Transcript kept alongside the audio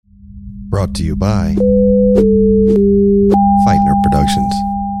Brought to you by Feitner Productions.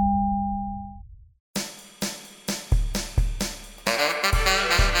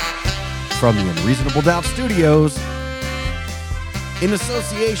 From the Unreasonable Doubt Studios, in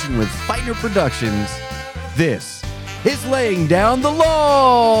association with Feitner Productions, this is Laying Down the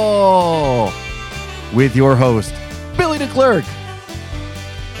Law with your host, Billy DeClerc,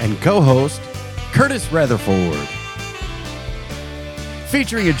 and co-host, Curtis Rutherford.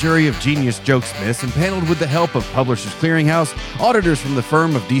 Featuring a jury of genius jokesmiths and paneled with the help of Publishers Clearinghouse, auditors from the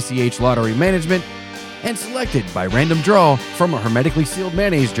firm of DCH Lottery Management, and selected by random draw from a hermetically sealed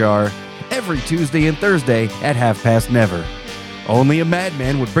mayonnaise jar every Tuesday and Thursday at never. Only a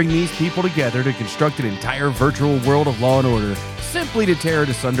madman would bring these people together to construct an entire virtual world of law and order, simply to tear it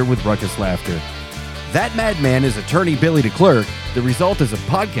asunder with ruckus laughter. That madman is attorney Billy DeClerc. The result is a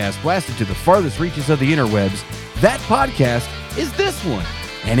podcast blasted to the farthest reaches of the interwebs. That podcast is this one,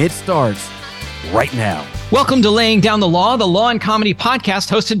 and it starts right now. Welcome to Laying Down the Law and Comedy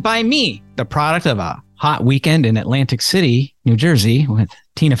podcast hosted by me, the product of a hot weekend in Atlantic City, New Jersey, with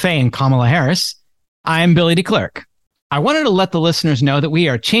Tina Fey and Kamala Harris. I'm Billy DeClerc. I wanted to let the listeners know that we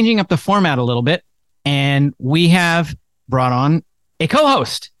are changing up the format a little bit, and we have brought on a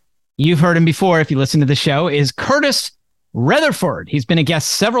co-host. You've heard him before if you listen to the show, is Curtis Rutherford. He's been a guest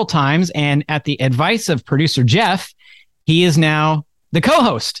several times, and at the advice of producer Jeff, he is now the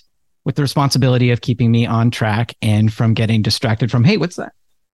co-host with the responsibility of keeping me on track and from getting distracted from, hey, what's that?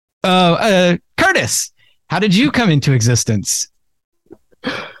 Curtis, how did you come into existence?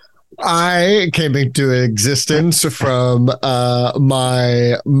 I came into existence from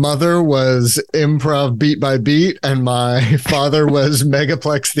my mother was improv beat by beat, and my father was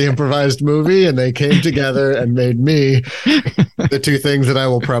Megaplex the improvised movie, and they came together and made me the two things that I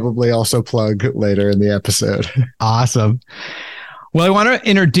will probably also plug later in the episode. Awesome. Well, I want to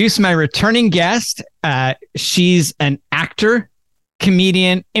introduce my returning guest. She's an actor,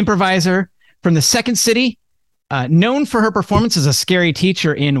 comedian, improviser from the Second City. Known for her performance as a scary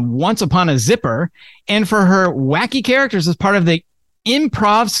teacher in Once Upon a Zipper, and for her wacky characters as part of the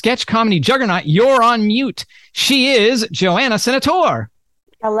improv sketch comedy juggernaut You're on Mute. She is Joanna Senator.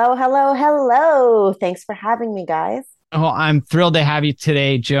 Hello, hello, hello. Thanks for having me, guys. Oh, I'm thrilled to have you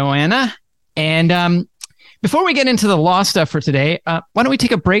today, Joanna. And before we get into the law stuff for today, why don't we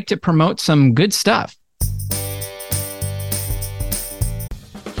take a break to promote some good stuff?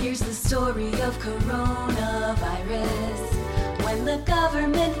 Here's the story of coronavirus. When the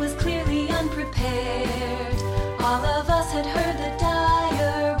government was clearly unprepared, all of us had heard the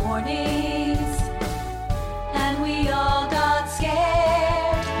dire warnings, and we all got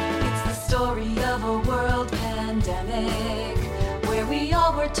scared. It's the story of a world pandemic, where we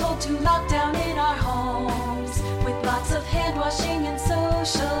all were told to lock down in our homes, with lots of hand washing and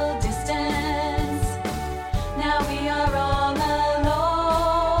social distance. Now we are all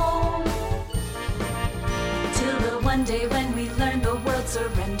alone, till the one day when we learned the world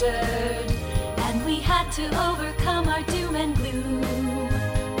surrendered, and we had to overcome our doom and gloom.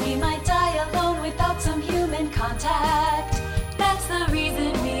 We might die alone without some human contact. That's the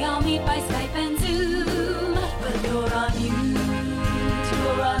reason we all meet by Skype and Zoom. But you're on mute,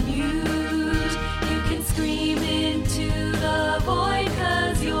 you're on mute. You can scream into the void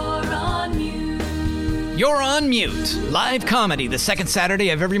 'cause you're on mute. You're on Mute, live comedy the second Saturday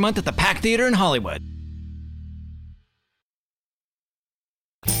of every month at the Pack Theater in Hollywood.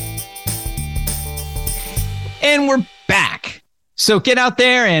 And we're back. So get out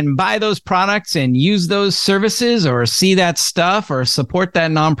there and buy those products and use those services, or see that stuff, or support that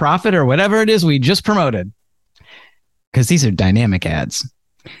nonprofit, or whatever it is we just promoted. Because these are dynamic ads.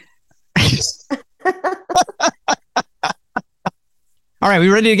 All right, we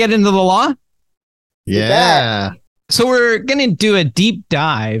ready to get into the law? Yeah. So we're going to do a deep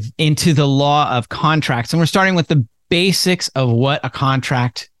dive into the law of contracts, and we're starting with the basics of what a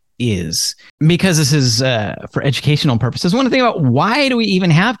contract is, because this is for educational purposes. I want to think about, why do we even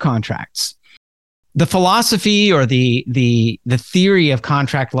have contracts? The philosophy or the theory of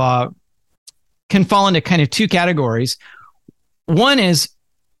contract law can fall into kind of two categories. One is,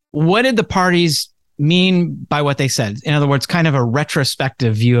 what did the parties mean by what they said? In other words, kind of a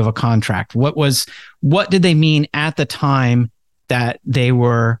retrospective view of a contract. What did they mean at the time that they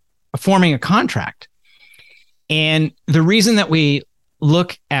were forming a contract? And the reason that we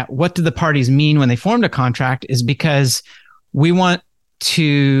look at what did the parties mean when they formed a contract is because we want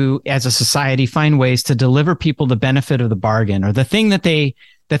to, as a society, find ways to deliver people the benefit of the bargain, or the thing that they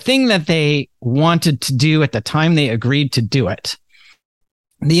wanted to do at the time they agreed to do it.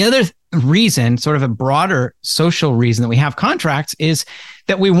 The other reason, sort of a broader social reason that we have contracts, is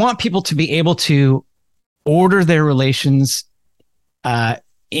that we want people to be able to order their relations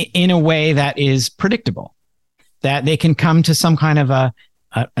in a way that is predictable, that they can come to some kind of an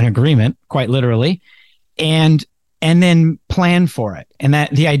agreement, quite literally, and then plan for it. And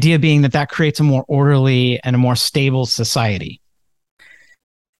that the idea being that creates a more orderly and a more stable society.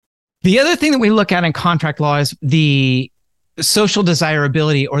 The other thing that we look at in contract law is the social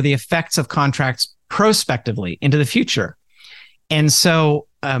desirability or the effects of contracts prospectively into the future. And so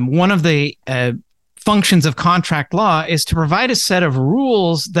one of the functions of contract law is to provide a set of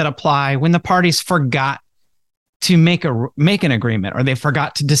rules that apply when the parties forgot to make an agreement, or they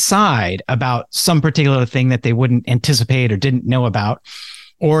forgot to decide about some particular thing that they wouldn't anticipate or didn't know about,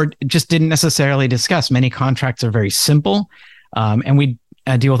 or just didn't necessarily discuss. Many contracts are very simple, and we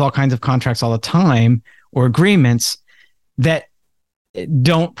deal with all kinds of contracts all the time, or agreements that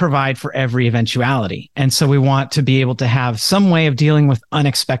don't provide for every eventuality. And so we want to be able to have some way of dealing with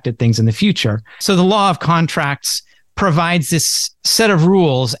unexpected things in the future. So the law of contracts provides this set of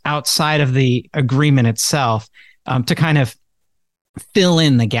rules outside of the agreement itself, to kind of fill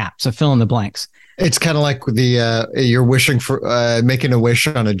in the gaps, so fill in the blanks. It's kind of like you're wishing for making a wish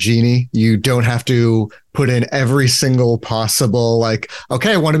on a genie. You don't have to put in every single possible, like,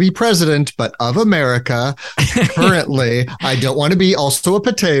 okay, I want to be president, but of America. Currently, I don't want to be also a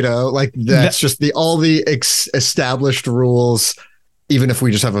potato. Like that's just all the established rules, even if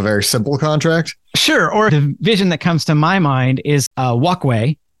we just have a very simple contract. Sure. Or the vision that comes to my mind is a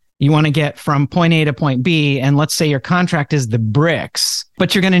walkway. You want to get from point A to point B, and let's say your contract is the bricks,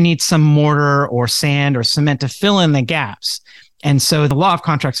 but you're going to need some mortar or sand or cement to fill in the gaps. And so the law of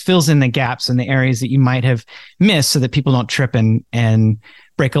contracts fills in the gaps in the areas that you might have missed so that people don't trip and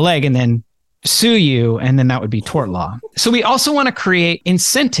break a leg and then sue you, and then that would be tort law. So we also want to create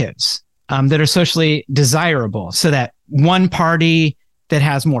incentives that are socially desirable so that one party that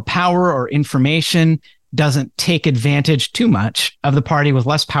has more power or information doesn't take advantage too much of the party with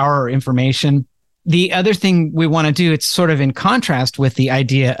less power or information. The other thing we want to do, it's sort of in contrast with the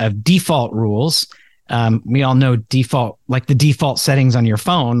idea of default rules. We all know default, like the default settings on your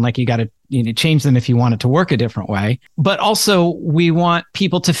phone, like you got to change them if you want it to work a different way. But also we want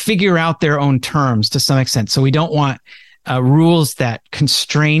people to figure out their own terms to some extent. So we don't want rules that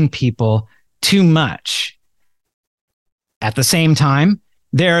constrain people too much. At the same time,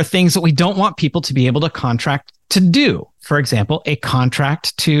 there are things that we don't want people to be able to contract to do. For example, a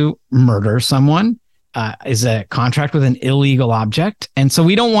contract to murder someone is a contract with an illegal object. And so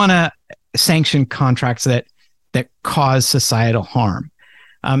we don't want to sanction contracts that cause societal harm.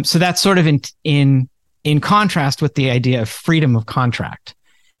 So that's sort of in contrast with the idea of freedom of contract.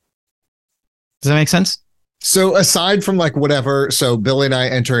 Does that make sense? So aside from like whatever, so Billy and I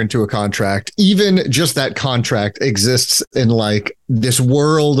enter into a contract, even just that contract exists in like this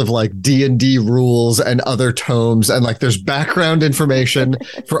world of like D&D rules and other tomes. And like there's background information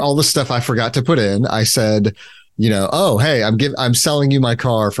for all the stuff I forgot to put in. I said, oh, hey, I'm selling you my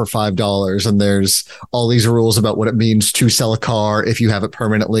car for $5. And there's all these rules about what it means to sell a car if you have it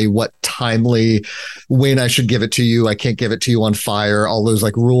permanently, when I should give it to you. I can't give it to you on fire. All those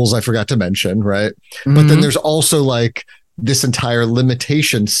like rules I forgot to mention. Right. Mm-hmm. But then there's also like this entire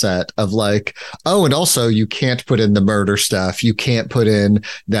limitation set of like, oh, and also you can't put in the murder stuff. You can't put in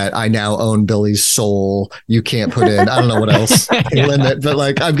that I now own Billy's soul. You can't put in, I don't know what else limit, but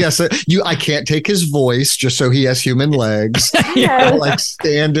like, I'm guessing I can't take his voice just so he has human legs. Yeah. Like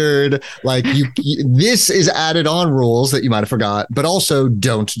standard, like this is added on rules that you might've forgot, but also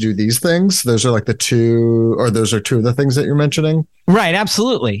don't do these things. Those are like two of the things that you're mentioning. Right,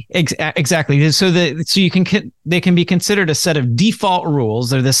 absolutely, exactly. So they can be considered a set of default rules.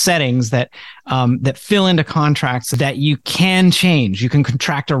 They're the settings that fill into contracts that you can change. You can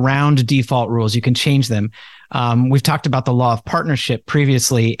contract around default rules. You can change them. We've talked about the law of partnership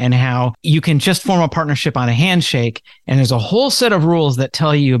previously and how you can just form a partnership on a handshake. And there's a whole set of rules that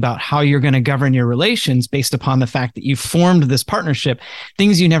tell you about how you're going to govern your relations based upon the fact that you formed this partnership.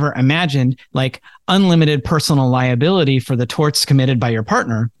 Things you never imagined, like unlimited personal liability for the torts committed by your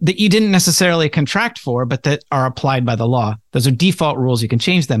partner that you didn't necessarily contract for, but that are applied by the law. Those are default rules. You can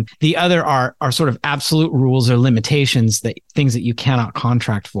change them. The other are sort of absolute rules or limitations, things that you cannot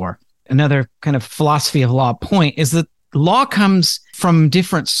contract for. Another kind of philosophy of law point is that law comes from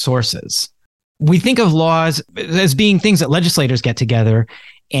different sources. We think of laws as being things that legislators get together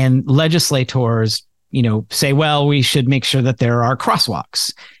and legislators say, well, we should make sure that there are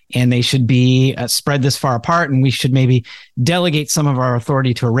crosswalks and they should be spread this far apart. And we should maybe delegate some of our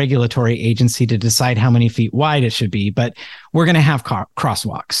authority to a regulatory agency to decide how many feet wide it should be. But we're going to have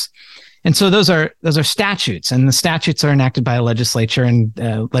crosswalks. And so those are statutes, and the statutes are enacted by a legislature, and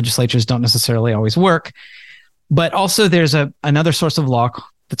legislatures don't necessarily always work. But also there's another source of law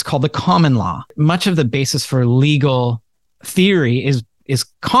that's called the common law. Much of the basis for legal theory is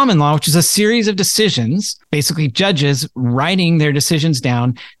common law, which is a series of decisions, basically judges writing their decisions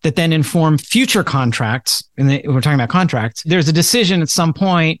down that then inform future contracts. And we're talking about contracts. There's a decision at some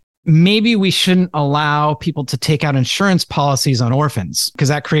point, maybe we shouldn't allow people to take out insurance policies on orphans because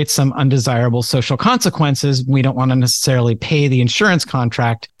that creates some undesirable social consequences. We don't want to necessarily pay the insurance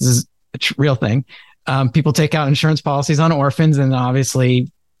contract. This is a real thing. People take out insurance policies on orphans, and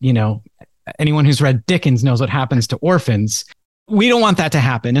obviously, anyone who's read Dickens knows what happens to orphans. We don't want that to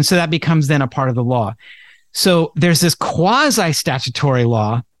happen. And so that becomes then a part of the law. So there's this quasi-statutory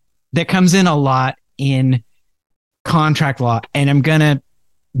law that comes in a lot in contract law. And I'm going to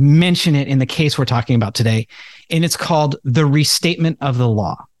mention it in the case we're talking about today. And it's called the restatement of the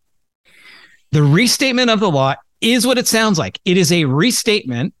law. The restatement of the law is what it sounds like. It is a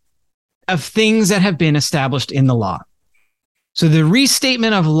restatement of things that have been established in the law. So the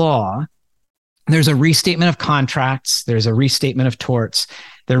restatement of law, there's a restatement of contracts, there's a restatement of torts,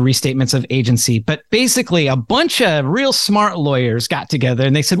 there are restatements of agency. But basically, a bunch of real smart lawyers got together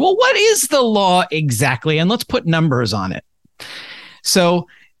and they said, well, what is the law exactly? And let's put numbers on it. So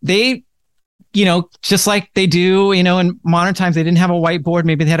they, just like they do, in modern times, they didn't have a whiteboard.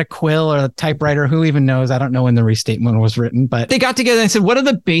 Maybe they had a quill or a typewriter. Who even knows? I don't know when the restatement was written, but they got together and said, what are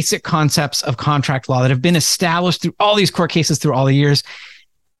the basic concepts of contract law that have been established through all these court cases through all the years?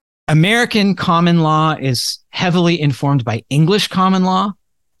 American common law is heavily informed by English common law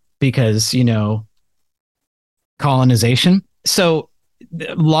because, colonization. So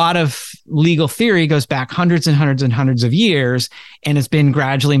a lot of legal theory goes back hundreds and hundreds and hundreds of years and has been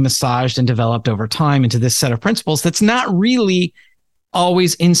gradually massaged and developed over time into this set of principles that's not really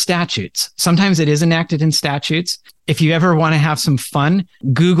always in statutes. Sometimes it is enacted in statutes. If you ever want to have some fun,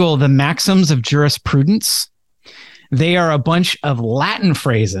 Google the maxims of jurisprudence. They are a bunch of Latin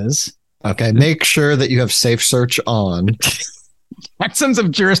phrases. Okay, make sure that you have safe search on. Maxims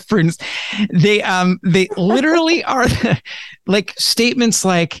of jurisprudence. They literally are like statements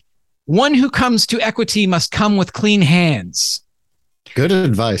like, one who comes to equity must come with clean hands. Good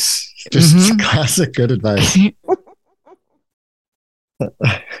advice. Just classic good advice.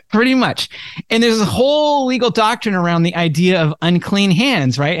 Pretty much. And there's a whole legal doctrine around the idea of unclean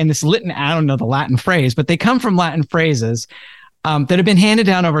hands, right? And this I don't know the Latin phrase, but they come from Latin phrases that have been handed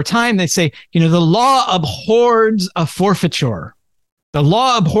down over time. They say, the law abhors a forfeiture. The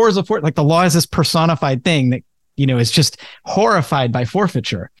law abhors a forfeiture. Like the law is this personified thing that, is just horrified by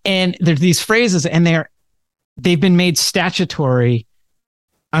forfeiture. And there's these phrases, and they've been made statutory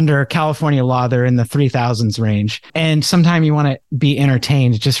under California law. They're in the 3000s range. And sometime you want to be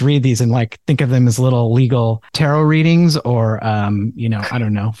entertained, just read these and think of them as little legal tarot readings or, I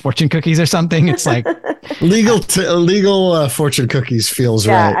don't know, fortune cookies or something. It's like legal fortune cookies feels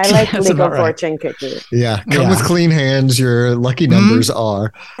Yeah, right. I like That's legal about right. fortune cookies. Yeah, come with clean hands. Your lucky numbers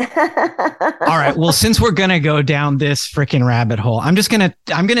are. All right. Well, since we're going to go down this freaking rabbit hole, I'm going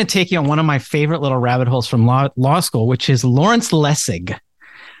to take you on one of my favorite little rabbit holes from law school, which is Lawrence Lessig.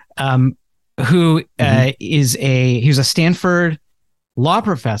 Who he was a Stanford law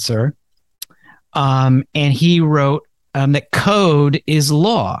professor, and he wrote that code is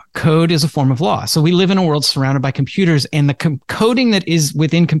law. Code is a form of law. So we live in a world surrounded by computers, and the coding that is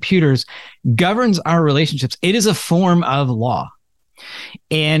within computers governs our relationships. It is a form of law.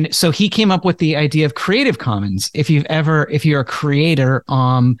 And so he came up with the idea of Creative Commons. If you're a creator,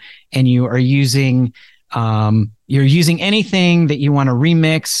 and you are using anything that you want to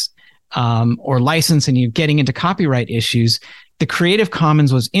remix or license, and you're getting into copyright issues, the Creative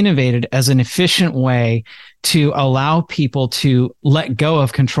Commons was innovated as an efficient way to allow people to let go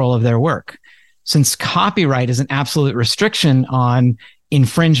of control of their work. Since copyright is an absolute restriction on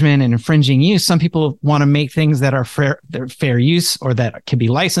infringement and infringing use, some people want to make things that are fair use, or that can be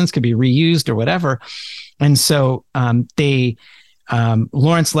licensed, could be reused or whatever. And so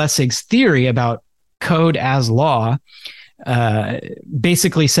Lawrence Lessig's theory about code as law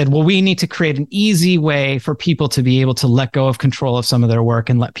basically said, well, we need to create an easy way for people to be able to let go of control of some of their work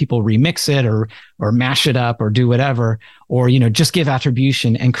and let people remix it or mash it up or do whatever, or, just give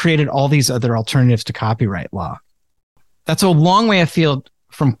attribution, and created all these other alternatives to copyright law. That's a long way afield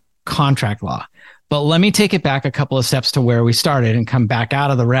from contract law, but let me take it back a couple of steps to where we started and come back out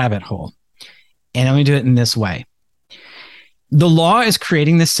of the rabbit hole. And I'm going to do it in this way. The law is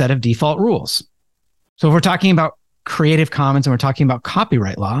creating this set of default rules. So if we're talking about Creative Commons and we're talking about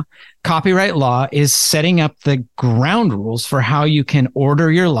copyright law is setting up the ground rules for how you can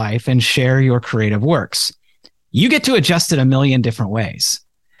order your life and share your creative works. You get to adjust it a million different ways.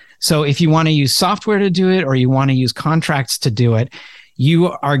 So if you want to use software to do it, or you want to use contracts to do it, you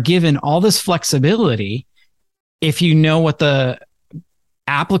are given all this flexibility if you know what the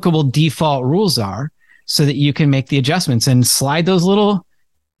applicable default rules are, so that you can make the adjustments and slide those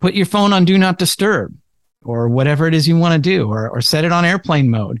put your phone on do not disturb, or whatever it is you want to do, or set it on airplane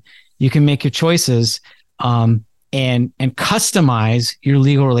mode. You can make your choices and customize your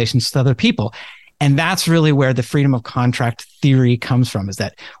legal relations to other people. And that's really where the freedom of contract theory comes from, is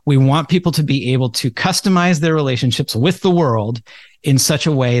that we want people to be able to customize their relationships with the world in such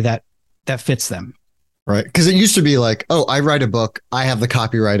a way that fits them. Right. Because it used to be like, oh, I write a book, I have the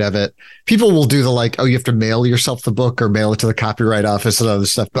copyright of it. People will do you have to mail yourself the book or mail it to the copyright office and other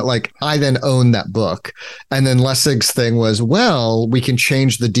stuff. But like, I then own that book. And then Lessig's thing was, well, we can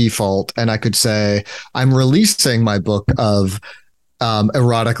change the default. And I could say, I'm releasing my book of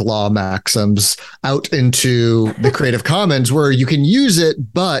erotic law maxims out into the Creative Commons, where you can use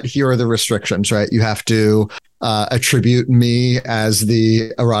it, but here are the restrictions, right? You have to attribute me as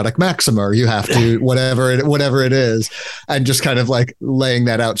the erotic maximer. You have to whatever it is, and just kind of like laying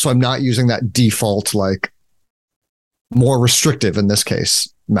that out. So I'm not using that default, like more restrictive in this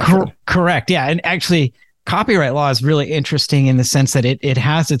case method. Correct. Yeah. And actually, copyright law is really interesting in the sense that it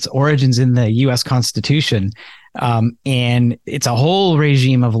has its origins in the U.S. Constitution. And it's a whole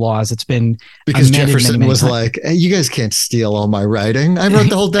regime of laws. It's been because Jefferson was like, hey, you guys can't steal all my writing. I wrote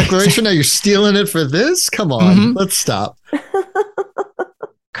the whole Declaration. Now you're stealing it for this? Come on, let's stop.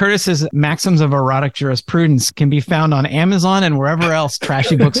 Curtis's Maxims of Erotic Jurisprudence can be found on Amazon and wherever else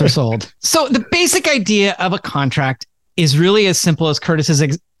trashy books are sold. So the basic idea of a contract is really as simple as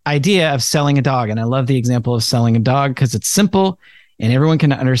Curtis's idea of selling a dog. And I love the example of selling a dog because it's simple and everyone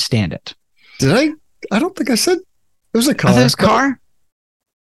can understand it. I don't think I said it was a car. I thought it was car?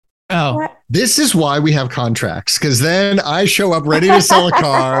 Oh. What? This is why we have contracts, because then I show up ready to sell a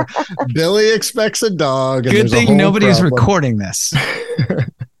car. Billy expects a dog. And good thing nobody's recording this.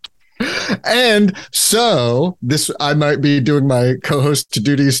 And so I might be doing my co-host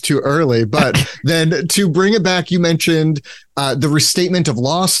duties too early, but then to bring it back, you mentioned the restatement of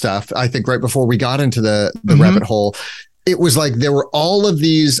law stuff. I think right before we got into the rabbit hole, it was like there were all of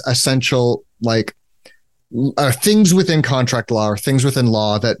these essential things within contract law or things within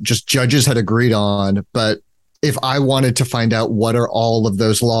law that just judges had agreed on. But if I wanted to find out what are all of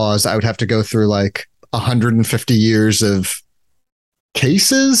those laws, I would have to go through like 150 years of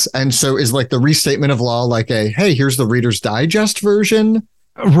cases. And so is like the restatement of law like hey, here's the Reader's Digest version?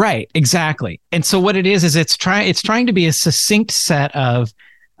 Right, exactly. And so what it is it's trying to be a succinct set of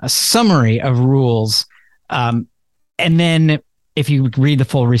a summary of rules. And then if you read the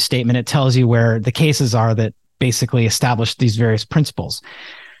full restatement, it tells you where the cases are that basically establish these various principles.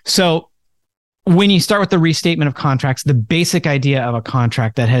 So when you start with the restatement of contracts, the basic idea of a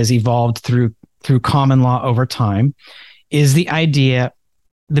contract that has evolved through common law over time is the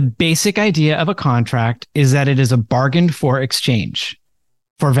basic idea of a contract is that it is a bargain for exchange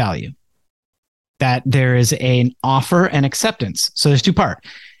for value, that there is an offer and acceptance. So there's two parts.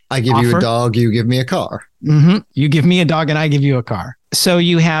 I give you a dog, you give me a car. Mm-hmm. You give me a dog and I give you a car. So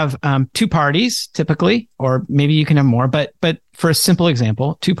you have two parties typically, or maybe you can have more, but for a simple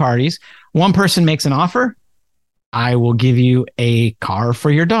example, two parties, one person makes an offer. I will give you a car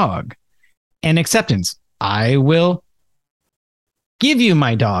for your dog. And acceptance. I will give you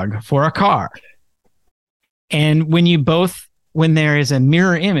my dog for a car. And when there is a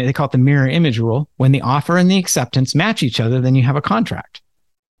mirror image, they call it the mirror image rule. When the offer and the acceptance match each other, then you have a contract.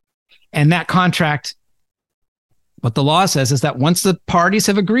 And that contract, what the law says is that once the parties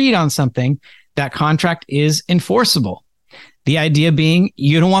have agreed on something, that contract is enforceable. The idea being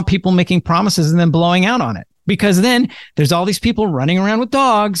you don't want people making promises and then blowing out on it, because then there's all these people running around with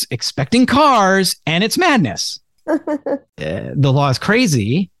dogs expecting cars, and it's madness. The law is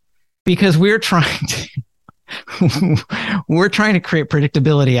crazy because we're trying to create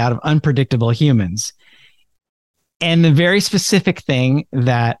predictability out of unpredictable humans. And the very specific thing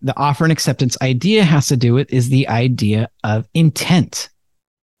that the offer and acceptance idea has to do with is the idea of intent.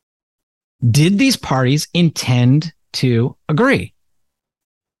 Did these parties intend to agree?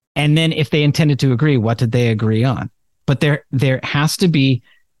 And then if they intended to agree, what did they agree on? But there has to be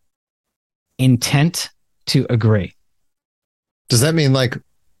intent to agree. Does that mean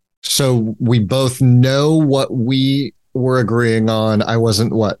so we both know what we we're agreeing on I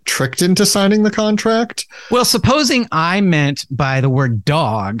wasn't tricked into signing the contract? Well, supposing I meant by the word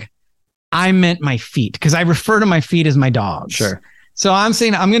dog, I meant my feet, because I refer to my feet as my dogs. Sure. So I'm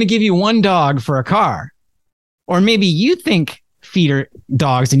saying I'm going to give you one dog for a car. Or maybe you think feet are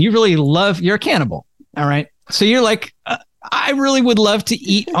dogs and you're a cannibal. All right. So you're like, I really would love to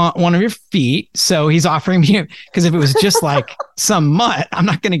eat on one of your feet. So he's offering me, because if it was just like some mutt, I'm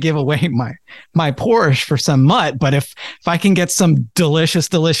not going to give away my Porsche for some mutt. But if I can get some delicious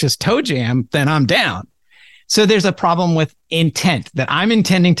toe jam, then I'm down. So there's a problem with intent, that I'm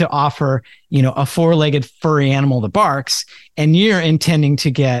intending to offer, a four-legged furry animal that barks, and you're intending to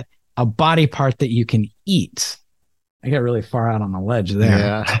get a body part that you can eat. I got really far out on the ledge there.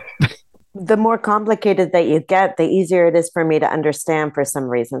 Yeah. The more complicated that you get, the easier it is for me to understand for some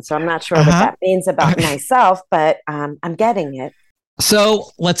reason. So I'm not sure what that means about myself, but I'm getting it. So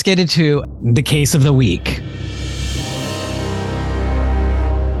let's get into the case of the week.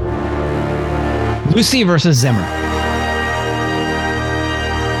 Lucy versus Zimmer.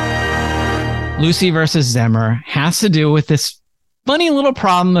 Lucy versus Zimmer has to do with this funny little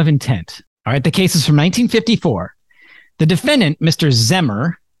problem of intent. All right, the case is from 1954. The defendant, Mr.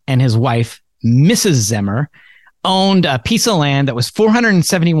 Zimmer, and his wife, Mrs. Zimmer, owned a piece of land that was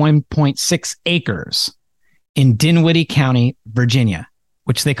 471.6 acres in Dinwiddie County, Virginia,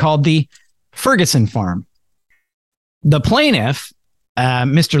 which they called the Ferguson Farm. The plaintiff,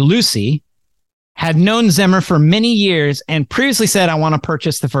 Mr. Lucy, had known Zimmer for many years and previously said, I want to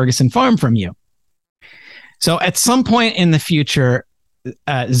purchase the Ferguson Farm from you. So at some point in the future,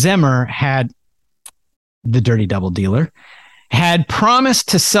 Zimmer had, the dirty double dealer, had promised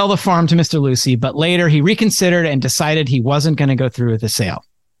to sell the farm to Mr. Lucy, but later he reconsidered and decided he wasn't going to go through with the sale.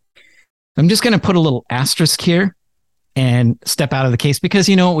 I'm just going to put a little asterisk here and step out of the case, because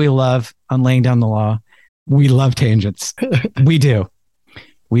you know what we love on Laying Down the Law? We love tangents. We do.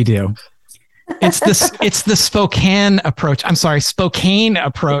 It's the Spokane approach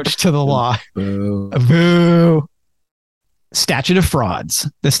to the law. Boo. Statute of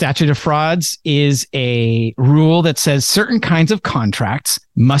frauds. The statute of frauds is a rule that says certain kinds of contracts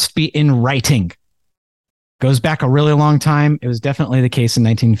must be in writing. Goes back a really long time. It was definitely the case in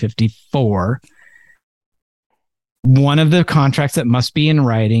 1954. One of the contracts that must be in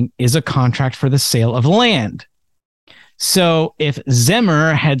writing is a contract for the sale of land. So if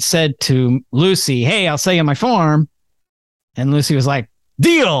Zimmer had said to Lucy, hey, I'll sell you my farm, and Lucy was like,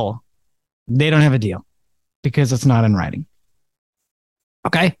 deal, they don't have a deal because it's not in writing.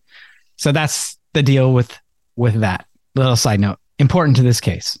 Okay. So that's the deal with that. Little side note, important to this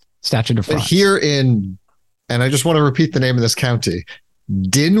case, statute of frauds. Here and I just want to repeat the name of this county,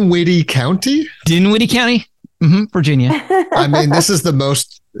 Dinwiddie County? Dinwiddie County, Virginia. I mean, this is the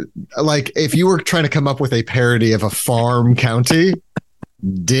most, like, if you were trying to come up with a parody of a farm county,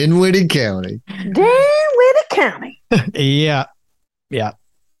 Dinwiddie County. Dinwiddie County. Yeah.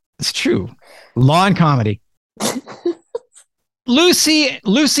 It's true. Law and comedy. Lucy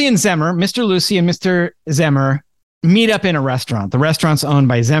and Zimmer, Mr. Lucy and Mr. Zimmer, meet up in a restaurant. The restaurant's owned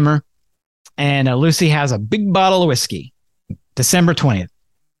by Zimmer, and Lucy has a big bottle of whiskey. December 20th.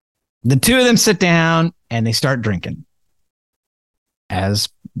 The two of them sit down and they start drinking, as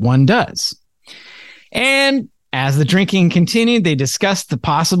one does. And as the drinking continued, they discussed the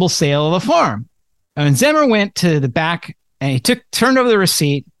possible sale of the farm. And Zimmer went to the back and he turned over the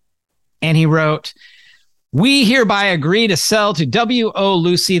receipt and he wrote, we hereby agree to sell to W.O.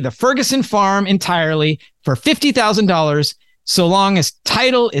 Lucy the Ferguson Farm entirely for $50,000 so long as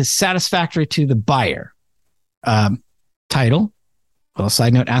title is satisfactory to the buyer. Title, well,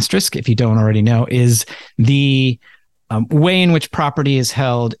 side note asterisk, if you don't already know, is the way in which property is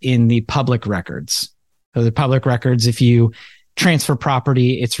held in the public records. So the public records, if you transfer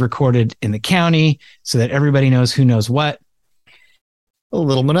property, it's recorded in the county so that everybody knows who knows what. A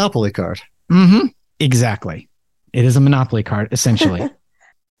little Monopoly card. Mm-hmm. Exactly. It is a Monopoly card, essentially.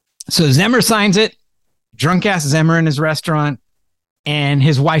 So Zimmer signs it, drunk ass Zimmer in his restaurant, and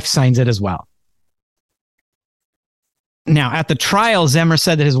his wife signs it as well. Now, at the trial, Zimmer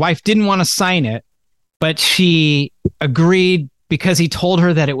said that his wife didn't want to sign it, but she agreed because he told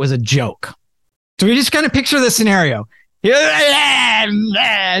her that it was a joke. So we just kind of picture the scenario.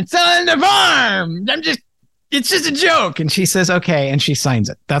 It's on the farm. It's just a joke. And she says, okay. And she signs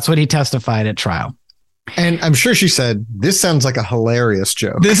it. That's what he testified at trial. And I'm sure she said, this sounds like a hilarious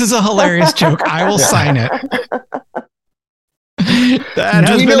joke. This is a hilarious joke. I will sign it. That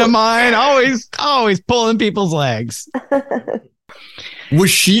has been a mine. Always pulling people's legs. Was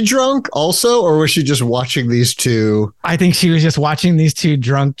she drunk also, or was she just watching these two? I think she was just watching these two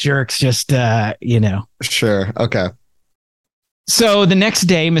drunk jerks just, Sure. Okay. So the next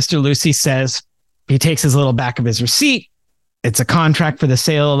day, Mr. Lucy says he takes his little back of his receipt. It's a contract for the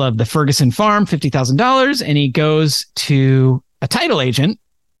sale of the Ferguson farm, $50,000. And he goes to a title agent,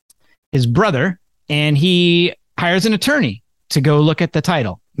 his brother, and he hires an attorney to go look at the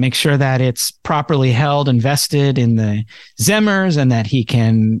title, make sure that it's properly held and vested in the Zemmers and that he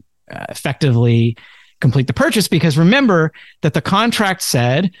can effectively complete the purchase. Because remember that the contract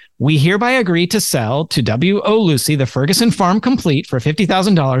said, we hereby agree to sell to W.O. Lucy the Ferguson farm complete for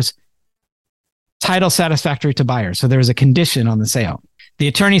 $50,000, title satisfactory to buyer. So there was a condition on the sale. The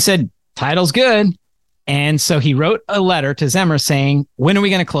attorney said, title's good. And so he wrote a letter to Zemmer saying, when are we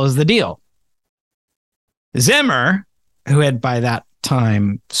going to close the deal? Zemmer, who had by that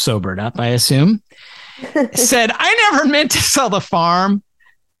time sobered up, I assume, said, I never meant to sell the farm.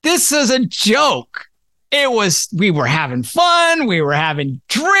 This is a joke. We were having fun. We were having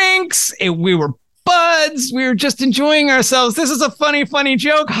drinks. We were buds. We were just enjoying ourselves. This is a funny, funny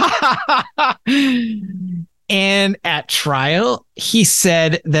joke. And at trial, he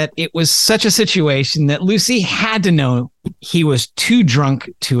said that it was such a situation that Lucy had to know he was too drunk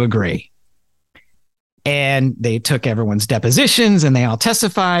to agree. And they took everyone's depositions and they all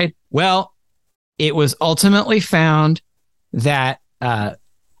testified. Well, it was ultimately found that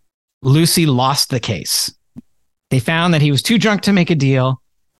Lucy lost the case. They found that he was too drunk to make a deal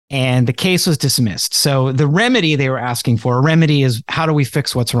and the case was dismissed. So the remedy they were asking for, a remedy is how do we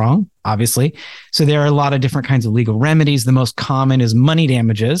fix what's wrong? Obviously. So there are a lot of different kinds of legal remedies. The most common is money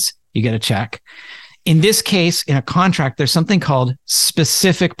damages. You get a check. In this case, in a contract, there's something called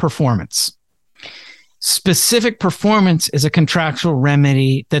specific performance. Specific performance is a contractual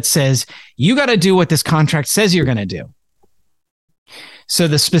remedy that says you got to do what this contract says you're going to do. So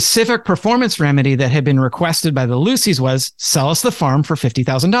the specific performance remedy that had been requested by the Lucys was sell us the farm for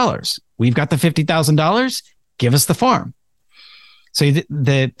 $50,000. We've got the $50,000. Give us the farm. So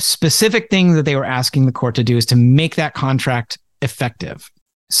the specific thing that they were asking the court to do is to make that contract effective.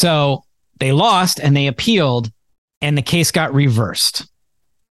 So they lost and they appealed and the case got reversed.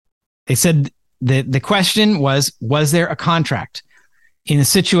 They said the question was there a contract in a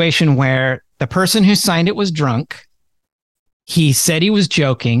situation where the person who signed it was drunk? He said he was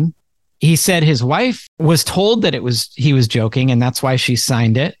joking. He said his wife was told that he was joking and that's why she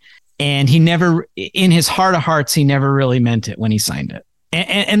signed it. And he never, in his heart of hearts, he never really meant it when he signed it.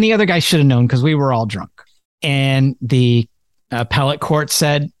 And the other guy should have known because we were all drunk. And the appellate court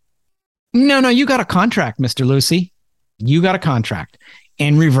said, no, you got a contract, Mr. Lucy. You got a contract.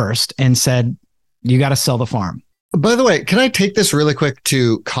 And reversed and said, you got to sell the farm. By the way, can I take this really quick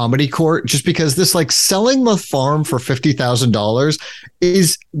to comedy court? Just because this like selling the farm for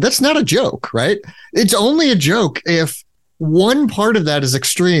 $50,000 that's not a joke, right? It's only a joke if one part of that is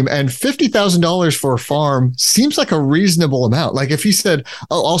extreme and $50,000 for a farm seems like a reasonable amount. Like if he said,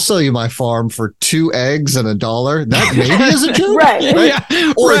 oh, I'll sell you my farm for 2 eggs and $1, that maybe is a joke. Right. Yeah,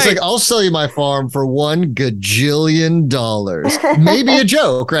 or right. It's like, I'll sell you my farm for $1 gajillion. Maybe a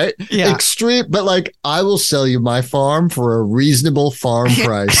joke, right? Yeah. Extreme, but like, I will sell you my farm for a reasonable farm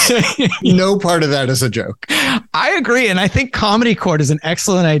price. No part of that is a joke. I agree. And I think comedy court is an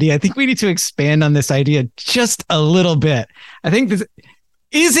excellent idea. I think we need to expand on this idea just a little bit. I think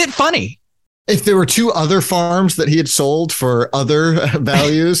is it funny? If there were 2 other farms that he had sold for other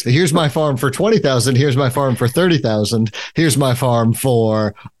values, here's my farm for 20,000. Here's my farm for 30,000. Here's my farm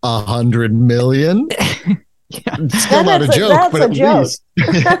for 100 million. Yeah. Still not a joke, but at least.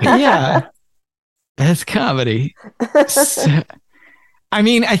 Yeah. That's comedy. So, I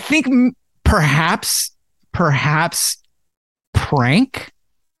mean, I think perhaps prank.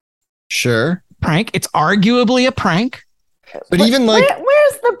 Sure. Prank. It's arguably a prank. But even like,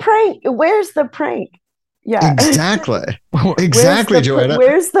 where's the prank? Where's the prank? Yeah, exactly. Exactly, Joanna.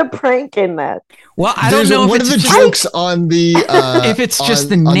 Where's the prank in that? Well, I don't know one if of it's the just, jokes on the if it's just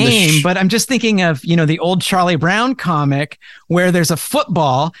the name, but I'm just thinking of, the old Charlie Brown comic where there's a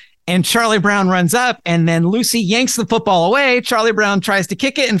football and Charlie Brown runs up and then Lucy yanks the football away. Charlie Brown tries to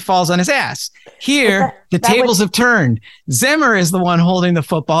kick it and falls on his ass. Here, the tables have turned. Zemmer is the one holding the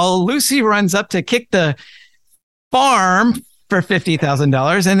football. Lucy runs up to kick the farm for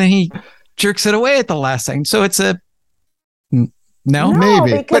 $50,000 and then he jerks it away at the last second. So it's no,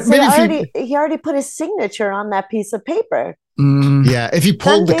 maybe, because but maybe he already put his signature on that piece of paper. Yeah, if he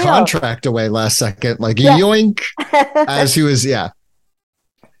pulled the contract away last second, like yoink, as he was, Yeah,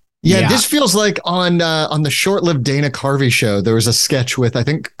 this feels like on the short-lived Dana Carvey show, there was a sketch with, I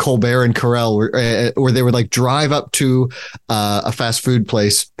think, Colbert and Carell where they would like drive up to a fast food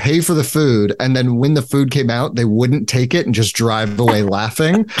place, pay for the food, and then when the food came out, they wouldn't take it and just drive away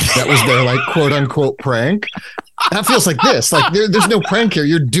laughing. That was their like quote-unquote prank. that feels like this. Like there's no prank here.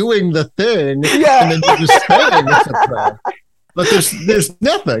 You're doing the thing, Yeah. and then you're just saying it's a prank. But there's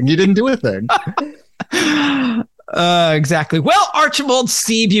nothing. You didn't do a thing. Exactly. Well, Archibald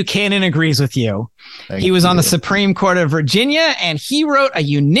C. Buchanan agrees with you. Thank He was on you. the Supreme Court of Virginia, and he wrote a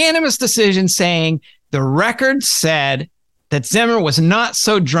unanimous decision saying the record said that Zimmer was not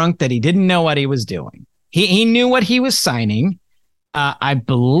so drunk that he didn't know what he was doing. He knew what he was signing. I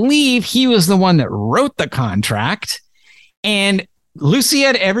believe he was the one that wrote the contract, and Lucy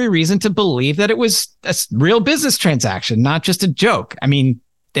had every reason to believe that it was a real business transaction, not just a joke. I mean,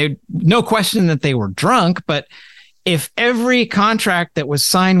 no question that they were drunk, but if every contract that was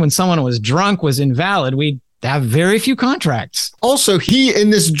signed when someone was drunk was invalid, we'd have very few contracts. Also, he, in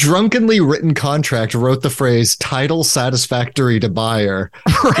this drunkenly written contract, wrote the phrase "title satisfactory to buyer,"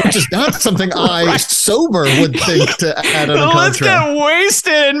 which is not something I, sober, would think to add on a Let's contract. get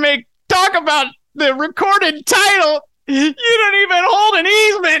wasted and talk about the recorded title. You don't even hold an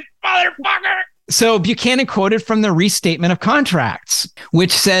easement, motherfucker. So Buchanan quoted from the Restatement of Contracts,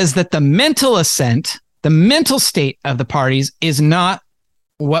 which says that the mental assent, the mental state of the parties, is not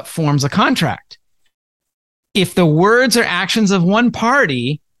what forms a contract. If the words or actions of one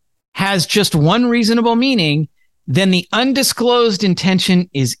party has just one reasonable meaning, then the undisclosed intention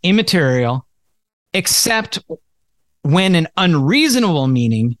is immaterial, except when an unreasonable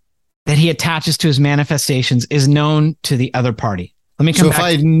meaning that he attaches to his manifestations is known to the other party. Let me come So back. if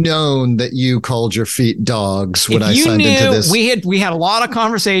I'd known that you called your feet dogs when If I you signed into this, we had a lot of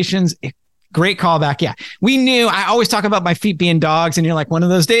conversations. Great callback. Yeah. We knew. I always talk about my feet being dogs, and you're like, one of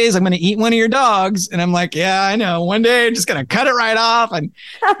those days I'm going to eat one of your dogs. And I'm like, yeah, I know. One day I'm just going to cut it right off. And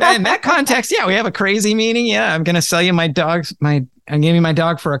in that context, yeah, we have a crazy meaning. Yeah, I'm going to sell you my dogs. I'm giving you my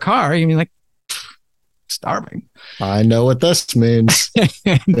dog for a car. You're like, starving. I know what this means.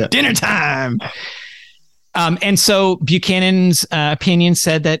 Yeah. Dinner time. And so Buchanan's opinion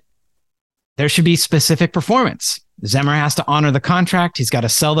said that there should be specific performance. Zimmer has to honor the contract. He's got to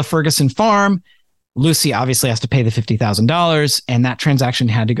sell the Ferguson farm. Lucy obviously has to pay the $50,000, and that transaction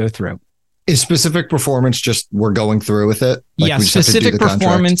had to go through. Is specific performance just we're going through with it? Yeah, we just have to do specific the contract?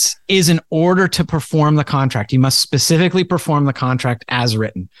 performance is in order to perform the contract. You must specifically perform the contract as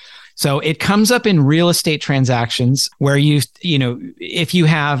written. So it comes up in real estate transactions where if you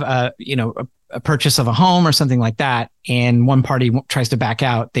have a purchase of a home or something like that, and one party tries to back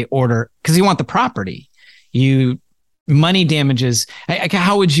out, they order because you want the property. Money damages.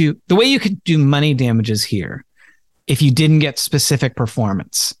 How would you? The way you could do money damages here, if you didn't get specific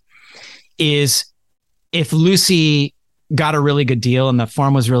performance, is if Lucy got a really good deal and the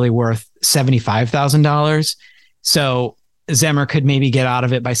farm was really worth $75,000. So Zimmer could maybe get out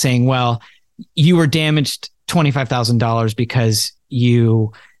of it by saying, well, you were damaged $25,000 because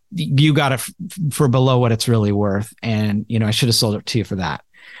you got it for below what it's really worth. And, I should have sold it to you for that.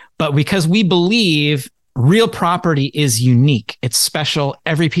 But because we believe real property is unique, it's special.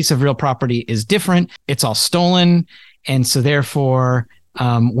 Every piece of real property is different. It's all stolen. And so therefore,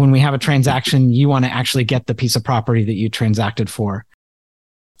 when we have a transaction, you want to actually get the piece of property that you transacted for.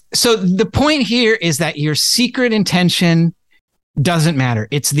 So the point here is that your secret intention doesn't matter.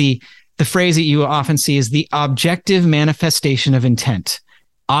 It's the phrase that you often see is the objective manifestation of intent.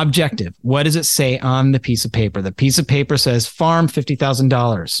 Objective. What does it say on the piece of paper? The piece of paper says farm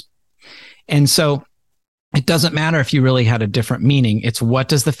 $50,000. And so it doesn't matter if you really had a different meaning. It's what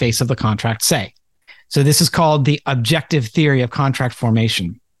does the face of the contract say? So this is called the objective theory of contract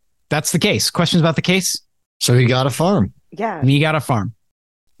formation. That's the case. Questions about the case? So he got a farm. Yeah. You got a farm.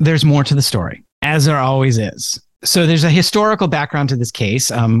 There's more to the story, as there always is. So there's a historical background to this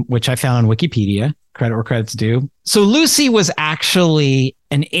case, which I found on Wikipedia. Credit where credit's due. So Lucy was actually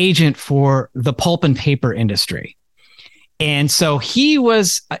an agent for the pulp and paper industry. And so he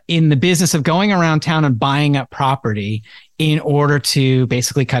was in the business of going around town and buying up property in order to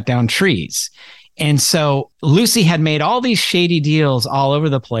basically cut down trees. And so Lucy had made all these shady deals all over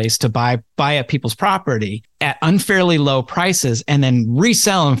the place to buy up people's property at unfairly low prices and then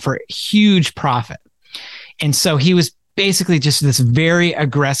resell them for huge profit. And so he was basically just this very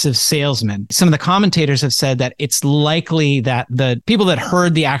aggressive salesman. Some of the commentators have said that it's likely that the people that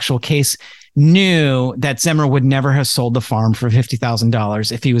heard the actual case knew that Zimmer would never have sold the farm for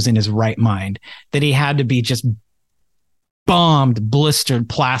 $50,000 if he was in his right mind, that he had to be just bombed, blistered,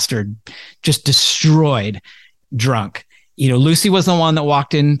 plastered, just destroyed, drunk. Lucy was the one that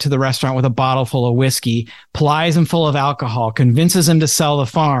walked into the restaurant with a bottle full of whiskey, plies him full of alcohol, convinces him to sell the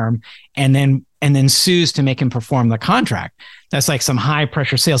farm, and then sues to make him perform the contract. That's like some high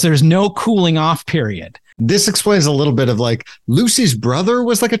pressure sales. There's no cooling off period. this explains a little bit of like Lucy's brother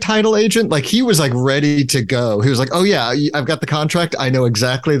was like a title agent. Like he was like ready to go. He was like, oh yeah, I've got the contract. I know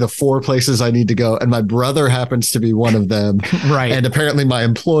exactly the 4 places I need to go. And my brother happens to be one of them. Right. And apparently my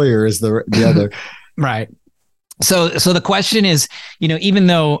employer is the other. Right. So the question is, even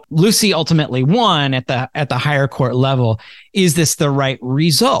though Lucy ultimately won at the higher court level, is this the right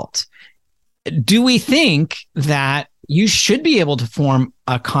result? Do we think that you should be able to form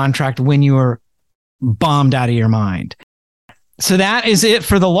a contract when you're bombed out of your mind? So that is it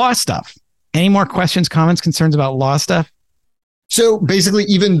for the law stuff. Any more questions, comments, concerns about law stuff? So basically,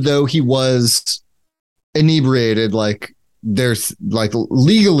 even though he was inebriated, like there's like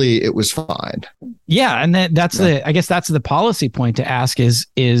legally it was fine. Yeah. And I guess that's the policy point to ask is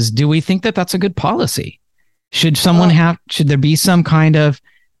do we think that that's a good policy? Should there be some kind of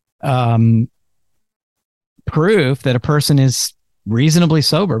proof that a person is reasonably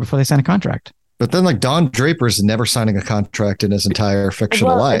sober before they sign a contract? But then like Don Draper's never signing a contract in his entire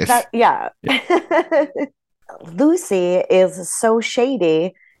fictional life. Lucy is so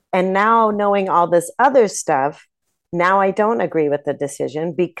shady. And now knowing all this other stuff, now I don't agree with the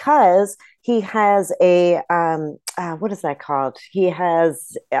decision because he has a, what is that called? He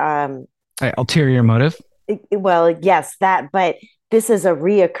has... ulterior motive? Well, yes, that, but this is a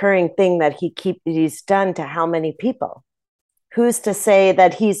reoccurring thing that he's done to how many people? Who's to say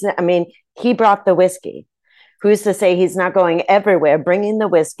that he brought the whiskey. Who's to say he's not going everywhere, bringing the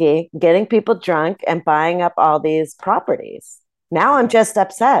whiskey, getting people drunk, and buying up all these properties? Now I'm just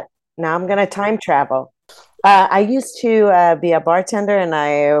upset. Now I'm going to time travel. I used to be a bartender, and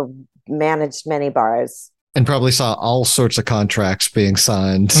I managed many bars. And probably saw all sorts of contracts being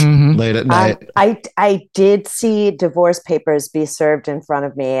signed late at night. I did see divorce papers be served in front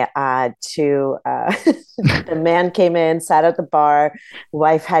of me. The man came in, sat at the bar.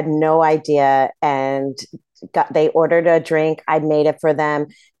 Wife had no idea, and they ordered a drink. I made it for them.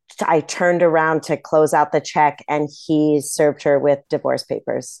 I turned around to close out the check, and he served her with divorce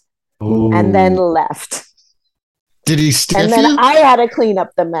papers. Ooh. And then left. Did he stiff And then you? I had to clean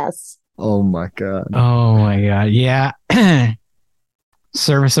up the mess. Oh my God. Yeah.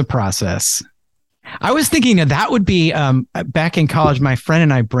 Service of process. I was thinking that would be back in college, my friend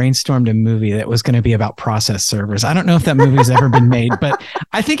and I brainstormed a movie that was going to be about process servers. I don't know if that movie's ever been made, but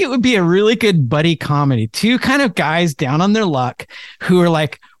I think it would be a really good buddy comedy. 2 kind of guys down on their luck who are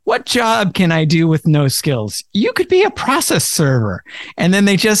like, what job can I do with no skills? You could be a process server. And then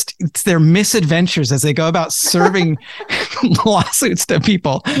it's their misadventures as they go about serving lawsuits to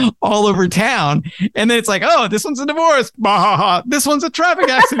people all over town. And then it's like, oh, this one's a divorce. Bah, ha, ha. This one's a traffic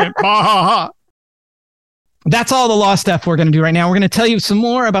accident. Bah, ha, ha. That's all the law stuff we're going to do right now. We're going to tell you some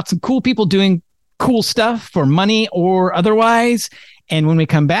more about some cool people doing cool stuff for money or otherwise. And when we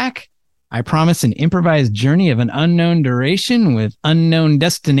come back, I promise an improvised journey of an unknown duration with unknown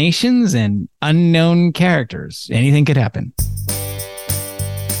destinations and unknown characters. Anything could happen.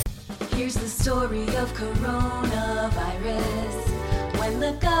 Here's the story of coronavirus. When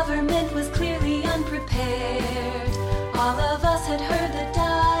the government was clearly unprepared, all of us had heard the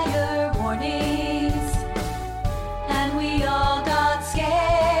dire warnings, and we all got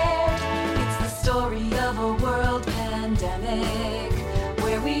scared. It's the story of a world pandemic,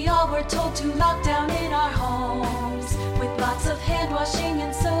 where we all were told to lock down in our homes, with lots of hand washing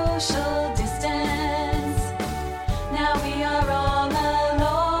and social distance. Now we are all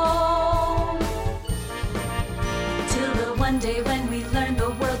alone, till the one day when we learned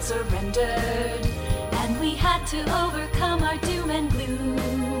the world surrendered, and we had to overcome our doom and gloom.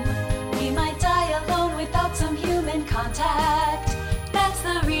 We might die alone without some human contact. That's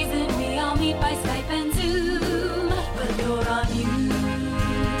the reason we all meet by Skype and Zoom. But you're on mute,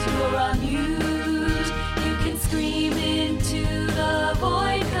 you're on mute. You can scream into the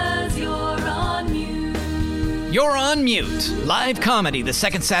void 'cause you're on mute. You're on Mute. Live comedy the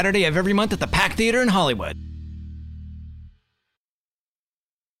second Saturday of every month at the Pack Theater in Hollywood.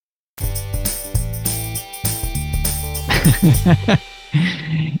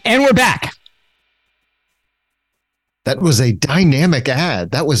 And we're back. That was a dynamic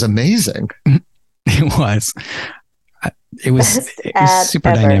ad. That was amazing. It was. It was super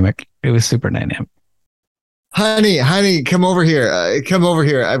ever. dynamic. It was super dynamic. Honey, come over here. Come over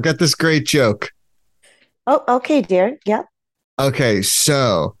here. I've got this great joke. Oh, okay, dear. Yep. Okay,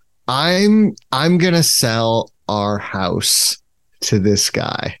 so I'm gonna sell our house to this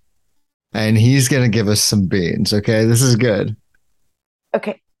guy, and he's gonna give us some beans. Okay, this is good.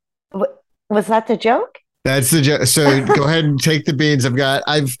 Okay. Was that the joke? That's the joke. So go ahead and take the beans.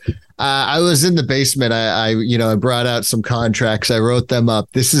 I was in the basement. I brought out some contracts. I wrote them up.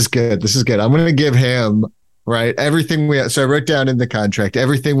 This is good. I'm going to give him, right, everything so I wrote down in the contract,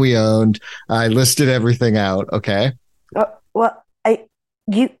 everything we owned. I listed everything out. Okay. Well,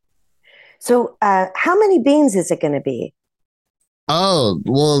 how many beans is it going to be? Oh,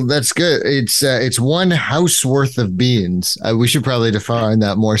 well, that's good. It's one house worth of beans. We should probably define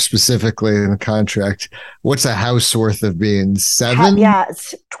that more specifically in the contract. What's a house worth of beans? 7?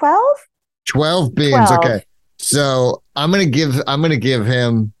 12? 12 beans. 12. Okay. So I'm gonna give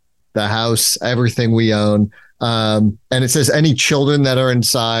him the house, everything we own. And it says any children that are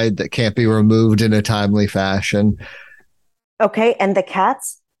inside that can't be removed in a timely fashion. Okay, and the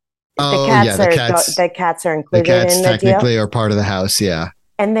cats? The cats are included in the technically deal? are part of the house, yeah.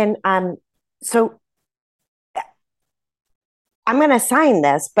 And then so I'm going to sign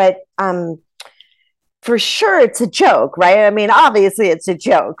this, but for sure it's a joke, right? I mean, obviously it's a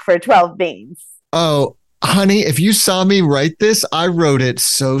joke for 12 beans. Oh, honey, if you saw me write this, I wrote it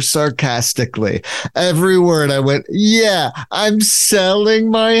so sarcastically. Every word I went, yeah, I'm selling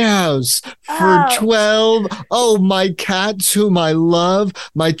my house for 12. Oh, my cats whom I love,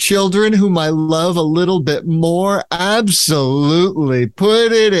 my children whom I love a little bit more. Absolutely.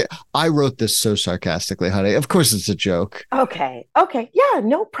 Put it in. I wrote this so sarcastically, honey. Of course it's a joke. Okay. Yeah,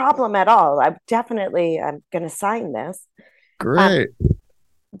 no problem at all. I'm going to sign this. Great.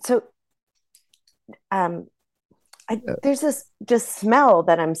 There's this just smell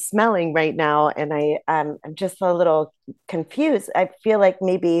that I'm smelling right now, and I'm just a little confused. I feel like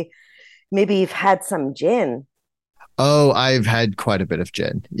maybe you've had some gin. Oh, I've had quite a bit of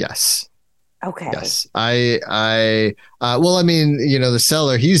gin. Yes. Okay. Yes. Well, I mean, the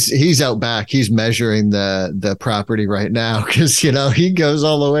seller, he's out back. He's measuring the property right now because, he goes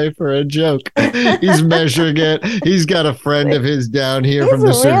all the way for a joke. He's measuring it. He's got a friend of his down here from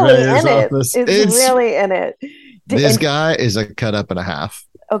the surveyor's office. It's really in it. This guy is a cut up and a half.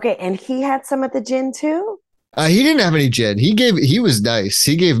 Okay. And he had some of the gin too? He didn't have any gin. He was nice.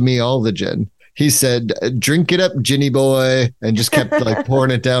 He gave me all the gin. He said, drink it up, Ginny boy, and just kept like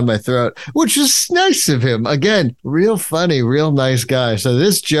pouring it down my throat, which was nice of him. Again, real funny, real nice guy. So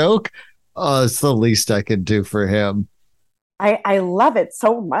this joke, it's the least I could do for him. I love it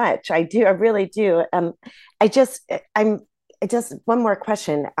so much. I do. I really do. I just one more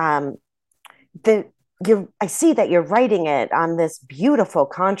question. I see that you're writing it on this beautiful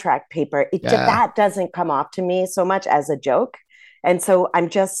contract paper. That doesn't come off to me so much as a joke. And so I'm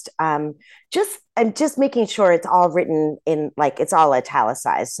just making sure it's all written in, like, it's all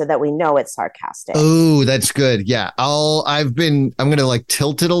italicized so that we know it's sarcastic. Oh, that's good. Yeah. I'm going to like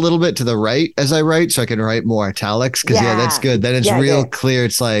tilt it a little bit to the right as I write so I can write more italics. Cause that's good. Then it's real clear.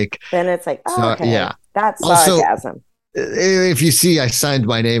 It's like, then it's like, okay. Yeah. That's sarcasm. If you see, I signed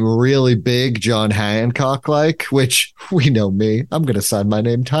my name really big, John Hancock like, which we know me. I'm going to sign my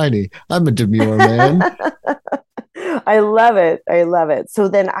name tiny. I'm a demure man. I love it. So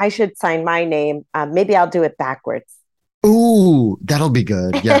then I should sign my name. Maybe I'll do it backwards. Ooh, that'll be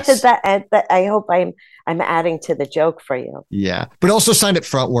good. Yes. I hope I'm adding to the joke for you. Yeah, but also sign it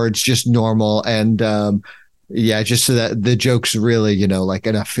frontwards, just normal, and just so that the joke's really, like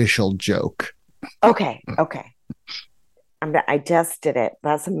an official joke. Okay. I just did it.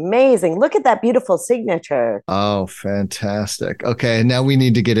 That's amazing. Look at that beautiful signature. Oh, fantastic. Okay, now we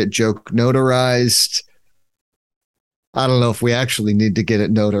need to get it joke notarized. I don't know if we actually need to get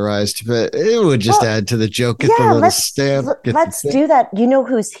it notarized, but it would just add to the joke. Get the little stamp. Let's do that. You know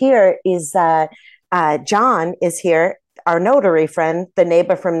who's here is John is here, our notary friend, the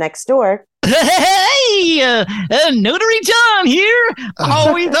neighbor from next door. Hey, Notary John here.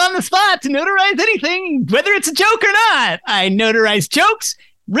 Always on the spot to notarize anything, whether it's a joke or not. I notarize jokes,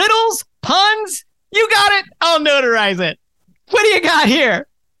 riddles, puns. You got it. I'll notarize it. What do you got here?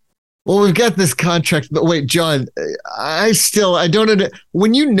 Well, we've got this contract, but wait, John, I don't,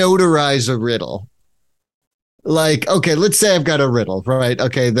 when you notarize a riddle, like, okay, let's say I've got a riddle, right?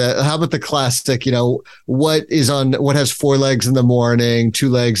 Okay. How about the classic, what has 4 legs in the morning, 2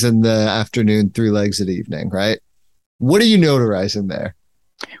 legs in the afternoon, 3 legs at evening, right? What are you notarizing there?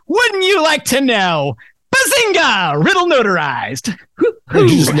 Wouldn't you like to know? Bazinga! Riddle notarized. You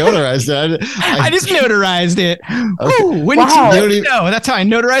just notarized that. I just notarized it. Okay. Ooh, wouldn't you know? That's how I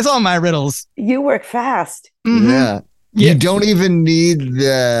notarize all my riddles. You work fast. Mm-hmm. Yeah. You don't even need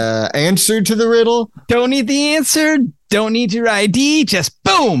the answer to the riddle? Don't need the answer. Don't need your ID. Just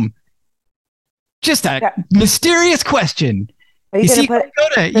boom. Just a mysterious question. Are you You going see, to put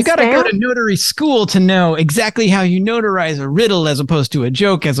you gotta go stamp? to notary school to know exactly how you notarize a riddle as opposed to a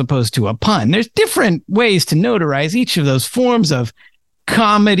joke, as opposed to a pun. There's different ways to notarize each of those forms of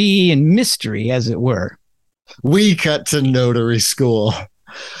comedy and mystery, as it were. We cut to notary school.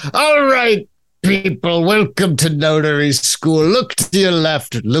 All right, people, welcome to notary school. Look to your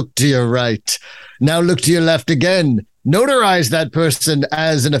left, look to your right. Now look to your left again. Notarize that person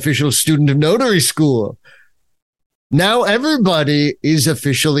as an official student of notary school. Now everybody is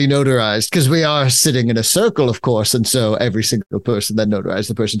officially notarized because we are sitting in a circle, of course. And so every single person that notarized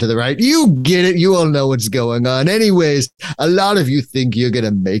the person to the right, you get it. You all know what's going on. Anyways, a lot of you think you're going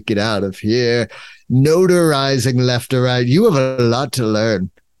to make it out of here. Notarizing left or right. You have a lot to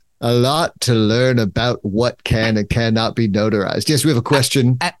learn. A lot to learn about what can and cannot be notarized. Yes, we have a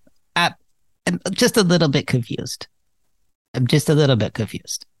question. I'm just a little bit confused.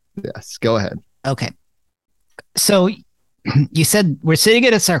 Yes, go ahead. Okay. So you said we're sitting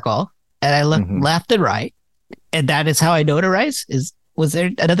in a circle and I look left and right, and that is how I notarize? Was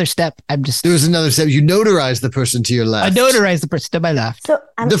there another step? There was another step. You notarize the person to your left. I notarize the person to my left. So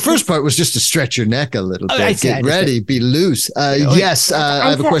The first part was just to stretch your neck a little bit. I see, Get ready, be loose. Yes, I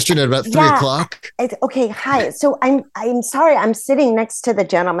have a question at about 3 o'clock. Okay, hi. So I'm sorry. I'm sitting next to the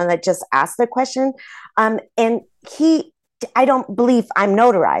gentleman that just asked the question, and I don't believe I'm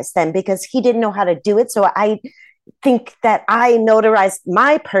notarized then because he didn't know how to do it. So I think that I notarized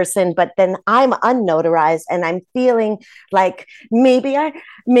my person, but then I'm unnotarized, and I'm feeling like maybe I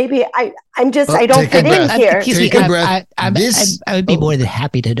don't fit in here. Take a breath. I would be more than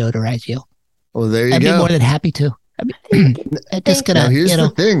happy to notarize you. Well, there you I'd go. be more than happy to. I'm just gonna. Now, here's the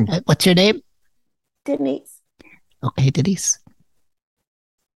thing. What's your name? Denise. Okay, Denise.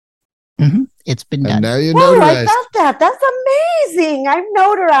 It's been done. And now you're Whoa, I notarized. felt that. That's amazing. I'm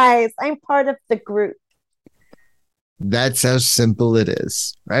notarized. I'm part of the group. That's how simple it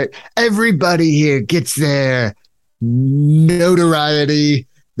is, right? Everybody here gets their notoriety.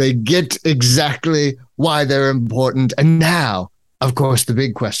 They get exactly why they're important. And now, of course, the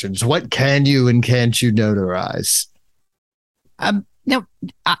big questions. What can you and can't you notarize? No,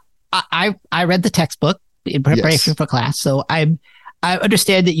 I read the textbook in preparation for class, so I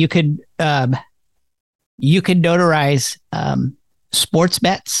understand that you could notarize sports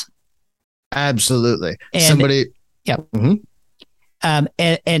bets. Absolutely. And, Somebody. Yeah.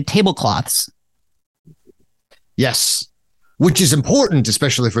 And tablecloths. Yes. Which is important,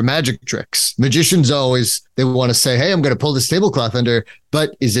 especially for magic tricks. Magicians always, they want to say, hey, I'm going to pull this tablecloth under,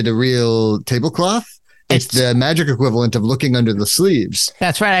 but is it a real tablecloth? It's the magic equivalent of looking under the sleeves.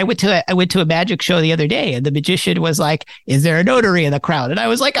 That's right. I went to a magic show the other day, and the magician was like, "Is there a notary in the crowd?" And I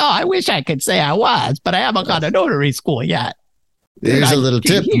was like, "Oh, I wish I could say I was, but I haven't gone to notary school yet." Here's a little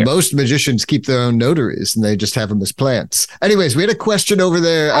tip. Most magicians keep their own notaries, and they just have them as plants. Anyways, we had a question over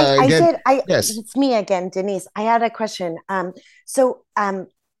there. Yes. It's me again, Denise. I had a question.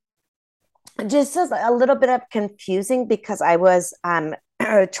 Just a little bit of confusing because I was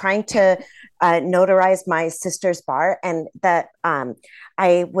trying to notarize my sister's bar, and that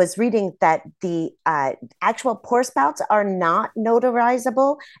I was reading that the actual pour spouts are not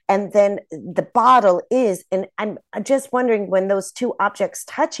notarizable, and then the bottle is. And I'm just wondering, when those two objects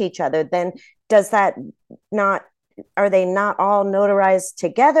touch each other, then are they not all notarized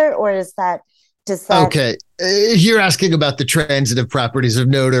together, or does that? Okay, you're asking about the transitive properties of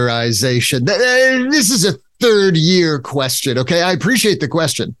notarization. This is a third-year question. Okay, I appreciate the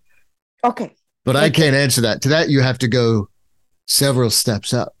question. Okay. But I can't answer that. To that, you have to go several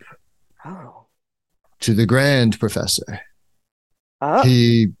steps up. Oh. To the grand professor. Oh.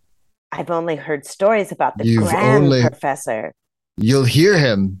 I've only heard stories about the professor. You'll hear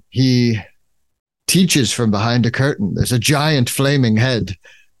him. He teaches from behind a curtain. There's a giant flaming head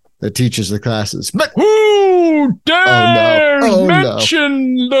that teaches the classes. But who dares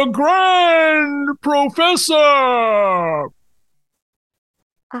mention the grand professor?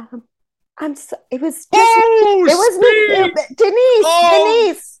 It was me,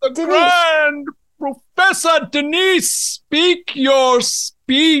 Denise. Grand Professor Denise, speak your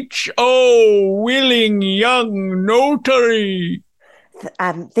speech, oh willing young notary.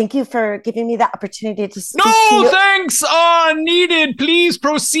 Thank you for giving me the opportunity to speak. No thanks are needed. Please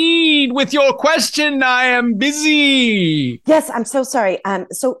proceed with your question. I am busy. Yes, I'm so sorry.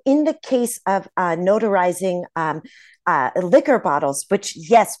 So in the case of notarizing liquor bottles, which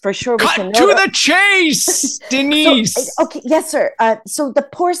yes, for sure we can. Cut to the chase, Denise. Okay, yes, sir. So the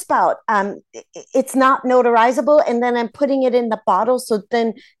pour spout, it's not notarizable, and then I'm putting it in the bottle. So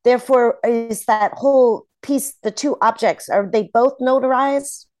then, therefore, is that whole piece, the two objects, are they both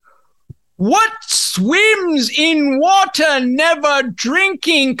notarized? What swims in water, never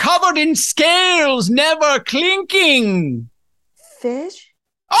drinking, covered in scales, never clinking? Fish?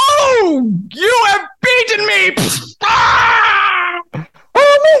 Oh, you have beaten me! Ah! Oh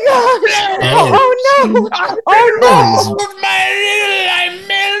my gosh! Oh no! Oh no! Oh, my riddle, I'm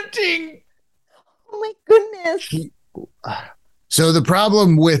melting. Oh my goodness! So the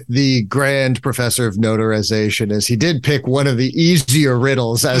problem with the grand professor of notarization is he did pick one of the easier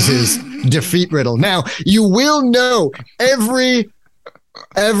riddles as his defeat riddle. Now, you will know every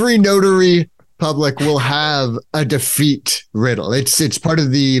notary public will have a defeat riddle. It's part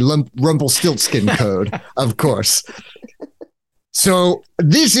of the Rumpelstiltskin code, of course. So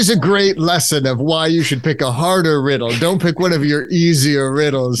this is a great lesson of why you should pick a harder riddle. Don't pick one of your easier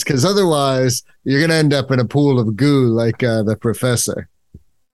riddles, because otherwise you're going to end up in a pool of goo like the professor.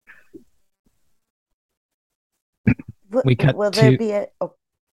 We cut Will to- there be a... Oh,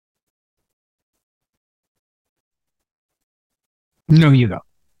 No, you go.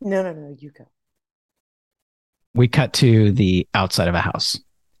 no, you go. We cut to the outside of a house.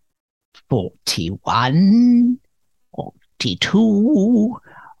 41, 42,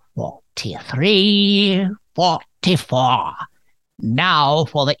 43, 44. Now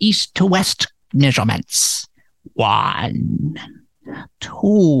for the east to west measurements. 1,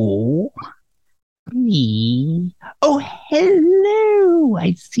 2, 3. Oh, hello.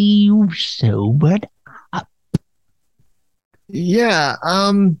 I see you sobered. Yeah,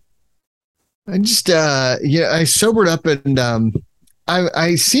 I just I sobered up and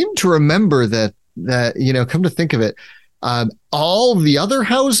I seem to remember that come to think of it, all the other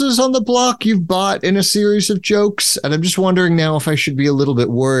houses on the block you've bought in a series of jokes, and I'm just wondering now if I should be a little bit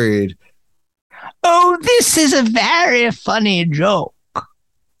worried. Oh, this is a very funny joke.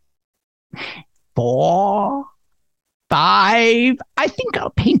 4, 5. I think I'll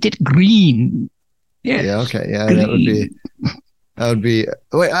paint it green. Yes, Yeah, okay, yeah, green. that would be.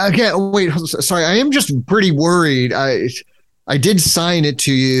 Wait, I can't wait. Sorry, I am just pretty worried. I did sign it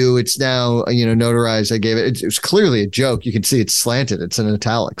to you. It's now notarized. I gave it. It was clearly a joke. You can see it's slanted. It's in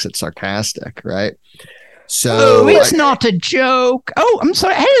italics. It's sarcastic, right? So Oh, it's not a joke. Oh, I'm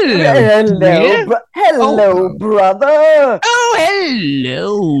sorry. Hello. Hello, dear. hello, brother. Oh,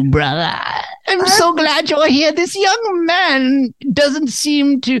 hello, brother. I'm so glad you're here. This young man doesn't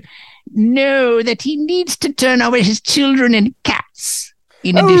seem to know that he needs to turn over his children and cats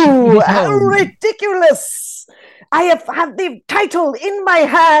in addition to Oh, his how home. ridiculous! I have had the title in my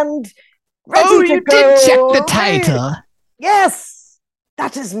hand. Ready Oh, to you go. did check the title. Yes,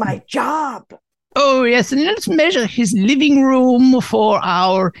 that is my job. Oh, yes, and let's measure his living room for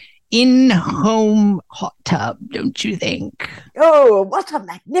our in-home hot tub, don't you think? Oh, what a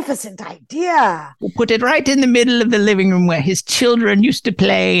magnificent idea! We'll put it right in the middle of the living room where his children used to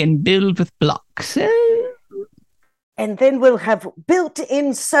play and build with blocks. And then we'll have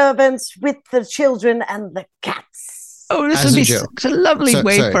built-in servants with the children and the cats. Oh, this As would a be joke. such a lovely So-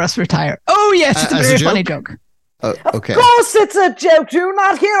 way sorry. for us to retire. Oh, yes, it's a As a very joke? funny joke. Oh, okay. Of course, it's a joke. Do you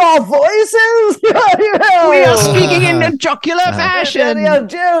not hear our voices? We are speaking in a jocular fashion. Your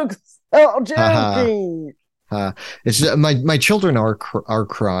jokes. Oh, joking. It's just, my children are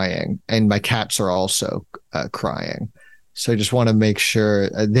crying, and my cats are also crying. So I just want to make sure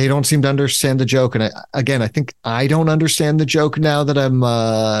they don't seem to understand the joke. And I think I don't understand the joke now that I'm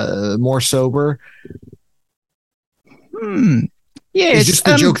more sober. Yes, It's just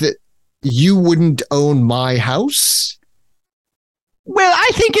the joke that you wouldn't own my house. Well, I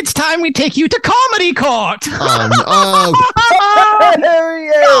think it's time we take you to Comedy Court. Oh,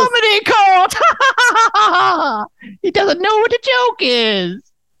 Yes. Comedy Court. He doesn't know what a joke is.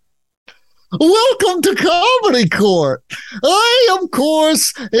 welcome to Comedy Court. I, of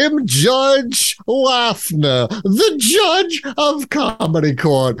course, am Judge Laffner, the judge of Comedy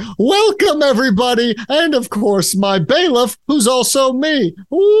Court. Welcome, everybody, and of course, my bailiff, who's also me.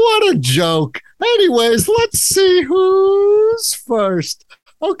 What a joke. Anyways, let's see who's first.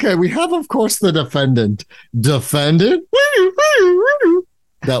 Okay, we have, of course, the defendant. Defendant?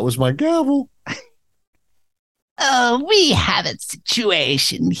 That was my gavel. We have a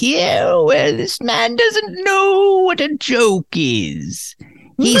situation here where this man doesn't know what a joke is.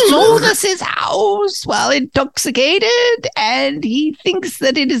 He sold us his house while intoxicated, and he thinks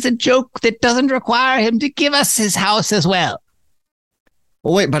that it is a joke that doesn't require him to give us his house as well.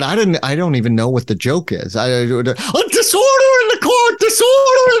 Oh, wait, but I don't even know what the joke is. A disorder in the court,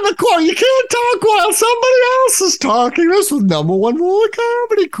 disorder in the court. You can't talk while somebody else is talking. This was number one rule of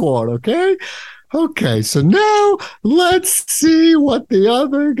Comedy Court, okay? Okay, so now let's see what the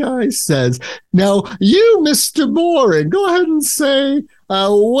other guy says. Now, you, Mr. Boring, go ahead and say,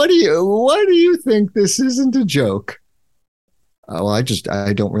 why do you think this isn't a joke? Well, I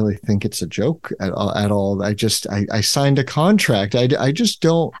don't really think it's a joke at all. I signed a contract. I just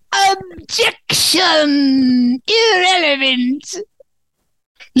don't. Objection! Irrelevant!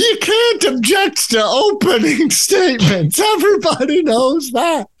 You can't object to opening statements. Everybody knows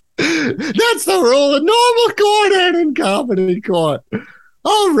that. That's the rule in normal court and in comedy court.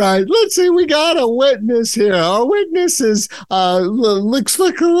 All right, let's see. We got a witness here. Our witness is looks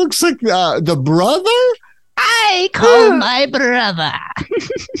like the brother. I call my brother.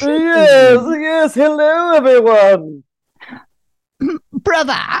 Yes. Hello, everyone.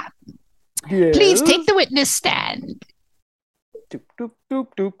 Brother, Yes. please take the witness stand. Doop, doop, doop,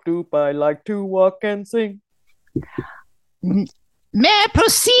 doop, doop. I like to walk and sing. May I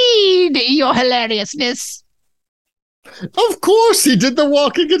proceed, your hilariousness? Of course, he did the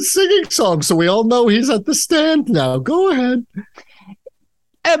walking and singing song, so we all know he's at the stand now. Go ahead.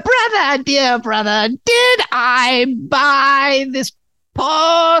 Brother, dear brother, did I buy this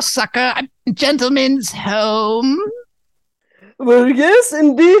poor sucker gentleman's home? Well, yes,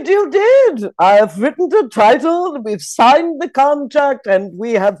 indeed you did. I have written the title, we've signed the contract, and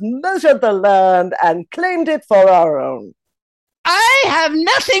we have measured the land and claimed it for our own. I have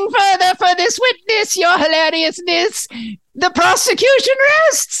nothing further for this witness, your hilariousness. The prosecution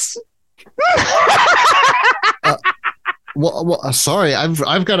rests. Well, sorry,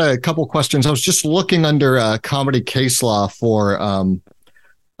 I've got a couple questions. I was just looking under comedy case law for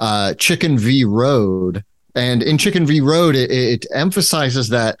Chicken v. Road, and in Chicken v. Road, it emphasizes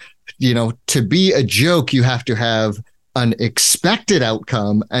that, you know, to be a joke, you have to have an expected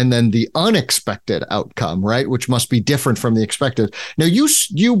outcome and then the unexpected outcome, right? Which must be different from the expected. Now,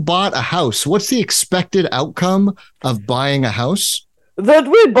 you bought a house. What's the expected outcome of buying a house? That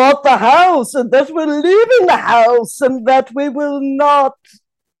we bought the house, and that we're leaving the house, and that we will not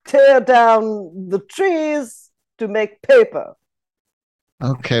tear down the trees to make paper.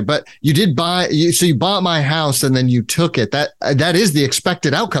 Okay, but you did so you bought my house and then you took it. That is the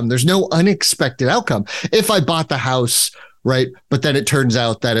expected outcome. There's no unexpected outcome. If I bought the house, right, but then it turns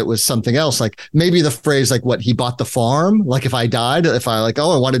out that it was something else, like maybe the phrase, like what, he bought the farm? Like if I died, if I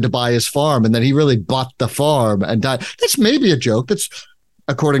I wanted to buy his farm and then he really bought the farm and died. That's maybe a joke. That's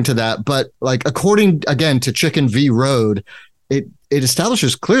according to that. But like, according again to Chicken v. Road, it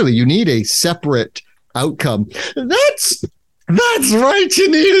establishes clearly you need a separate outcome. That's right. You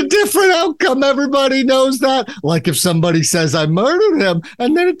need a different outcome. Everybody knows that. Like if somebody says I murdered him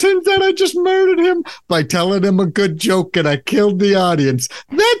and then it turns out I just murdered him by telling him a good joke and I killed the audience.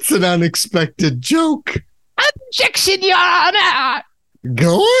 That's an unexpected joke. Objection, Your Honor.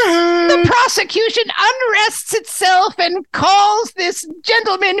 Go ahead. The prosecution unrests itself and calls this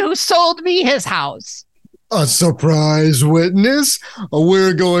gentleman who sold me his house. A surprise witness.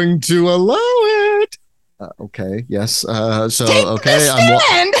 We're going to allow it. Okay. Yes. Take okay.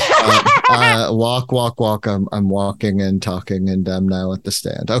 I'm walk. I'm walking and talking, and I'm now at the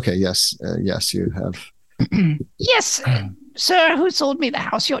stand. Okay. Yes. Yes, you have. Yes, sir. Who sold me the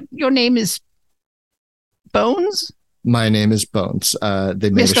house? Your name is Bones. My name is Bones. They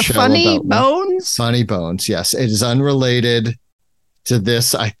made Mr. a show Funny about Bones. Funny Bones. Yes, it is unrelated to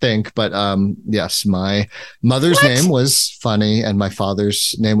this, I think, but yes, my mother's name was Funny and my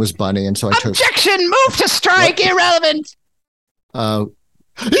father's name was Bunny, and so I took. Objection! Move to strike. Irrelevant.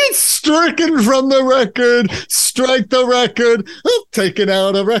 It's stricken from the record. Strike the record. Taken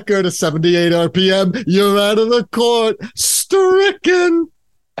out a record of 78 RPM. You're out of the court. Stricken.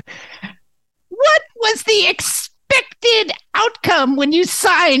 What was the expected outcome when you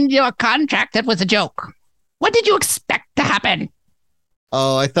signed your contract that was a joke? What did you expect to happen?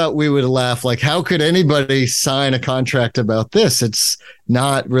 Oh, I thought we would laugh. Like, how could anybody sign a contract about this? It's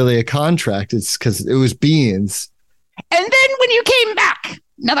not really a contract. It's because it was beans. And then when you came back,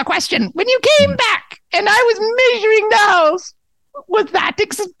 another question. When you came back and I was measuring the house, was that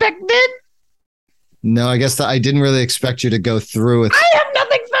expected? No, I guess that I didn't really expect you to go through with. I have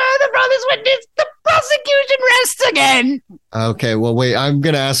nothing further from this witness. The prosecution rests again. Okay, well, wait. I'm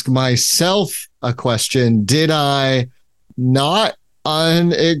going to ask myself a question. Did I not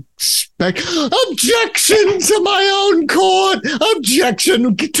unexpected objection to my own court?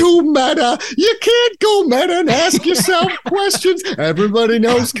 Objection to meta. You can't go meta and ask yourself questions. Everybody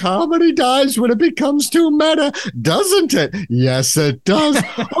knows comedy dies when it becomes too meta, doesn't it? Yes, it does.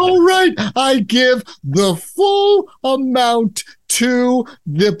 All right, I give the full amount to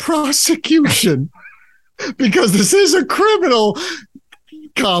the prosecution because this is a criminal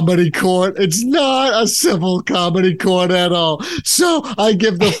comedy court. It's not a civil comedy court at all. So I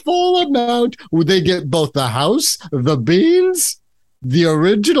give the full amount. They get both the house, the beans, the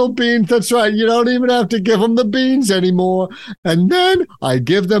original beans. That's right. You don't even have to give them the beans anymore. And then I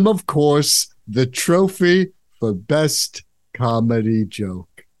give them, of course, the trophy for best comedy joke.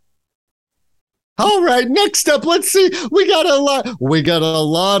 All right, next up, let's see. We got a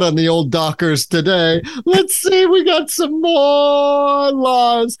lot on the old Dockers today. Let's see. We got some more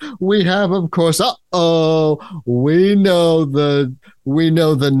laws. We have, of course, we know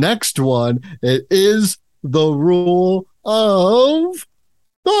the next one. It is the rule of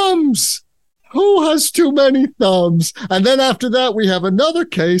thumbs. Who has too many thumbs? And then after that, we have another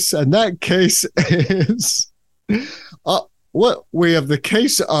case, and that case is we have the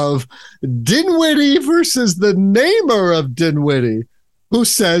case of Dinwiddie versus the namer of Dinwiddie, who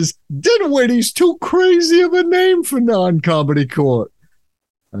says Dinwiddie's too crazy of a name for non-comedy court.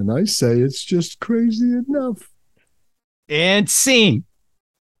 And I say it's just crazy enough. And scene.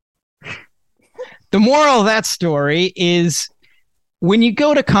 The moral of that story is when you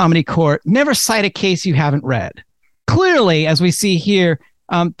go to comedy court, never cite a case you haven't read. Clearly, as we see here,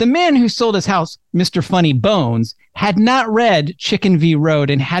 the man who sold his house, Mr. Funny Bones, had not read Chicken v. Road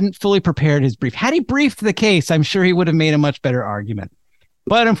and hadn't fully prepared his brief. Had he briefed the case, I'm sure he would have made a much better argument.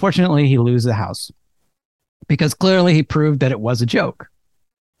 But unfortunately, he loses the house because clearly he proved that it was a joke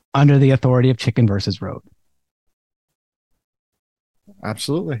under the authority of Chicken versus Road.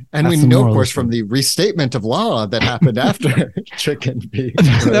 Absolutely. And That's we the know, of moral course, of from the restatement of law that happened after Chicken v.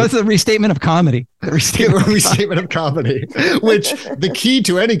 That was the restatement of comedy. The Restatement of comedy, which the key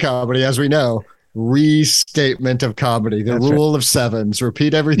to any comedy, as we know, restatement of comedy, the rule of sevens.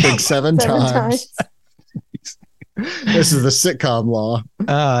 Repeat everything seven times. This is the sitcom law. Oh,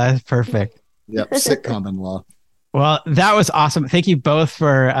 that's perfect. Yep, sitcom law. Well, that was awesome. Thank you both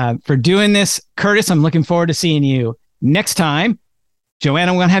for doing this. Curtis, I'm looking forward to seeing you next time.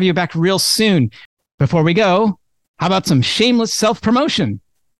 Joanna, I'm going to have you back real soon. Before we go, how about some shameless self-promotion?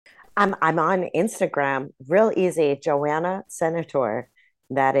 I'm on Instagram, real easy, Joanna Senator.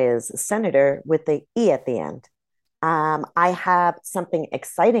 That is Senator with the E at the end. I have something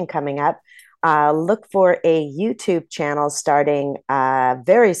exciting coming up. Look for a YouTube channel starting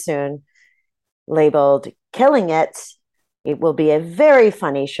very soon, labeled Killing It. It will be a very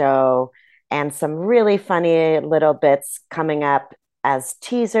funny show and some really funny little bits coming up as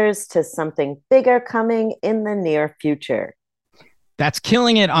teasers to something bigger coming in the near future. That's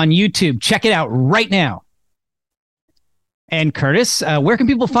Killing It on YouTube. Check it out right now. And Curtis, where can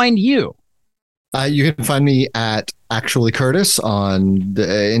people find you? You can find me at Actually Curtis on the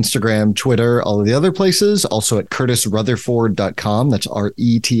Instagram, Twitter, all of the other places. Also at curtisrutherford.com. That's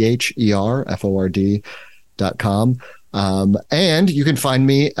RETHERFORD.com. And you can find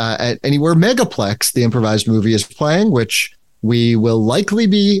me at anywhere Megaplex, the improvised movie, is playing, which we will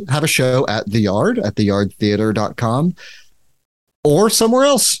likely have a show at The Yard, at theyardtheater.com. Or somewhere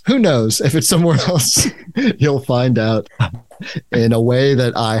else. Who knows? If it's somewhere else, you'll find out in a way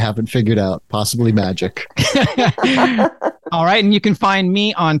that I haven't figured out, possibly magic. All right. And you can find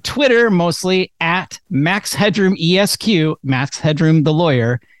me on Twitter, mostly at Max Headroom ESQ, Max Headroom, the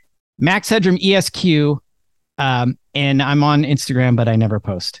lawyer, Max Headroom ESQ. And I'm on Instagram, but I never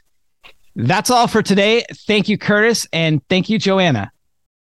post. That's all for today. Thank you, Curtis. And thank you, Joanna.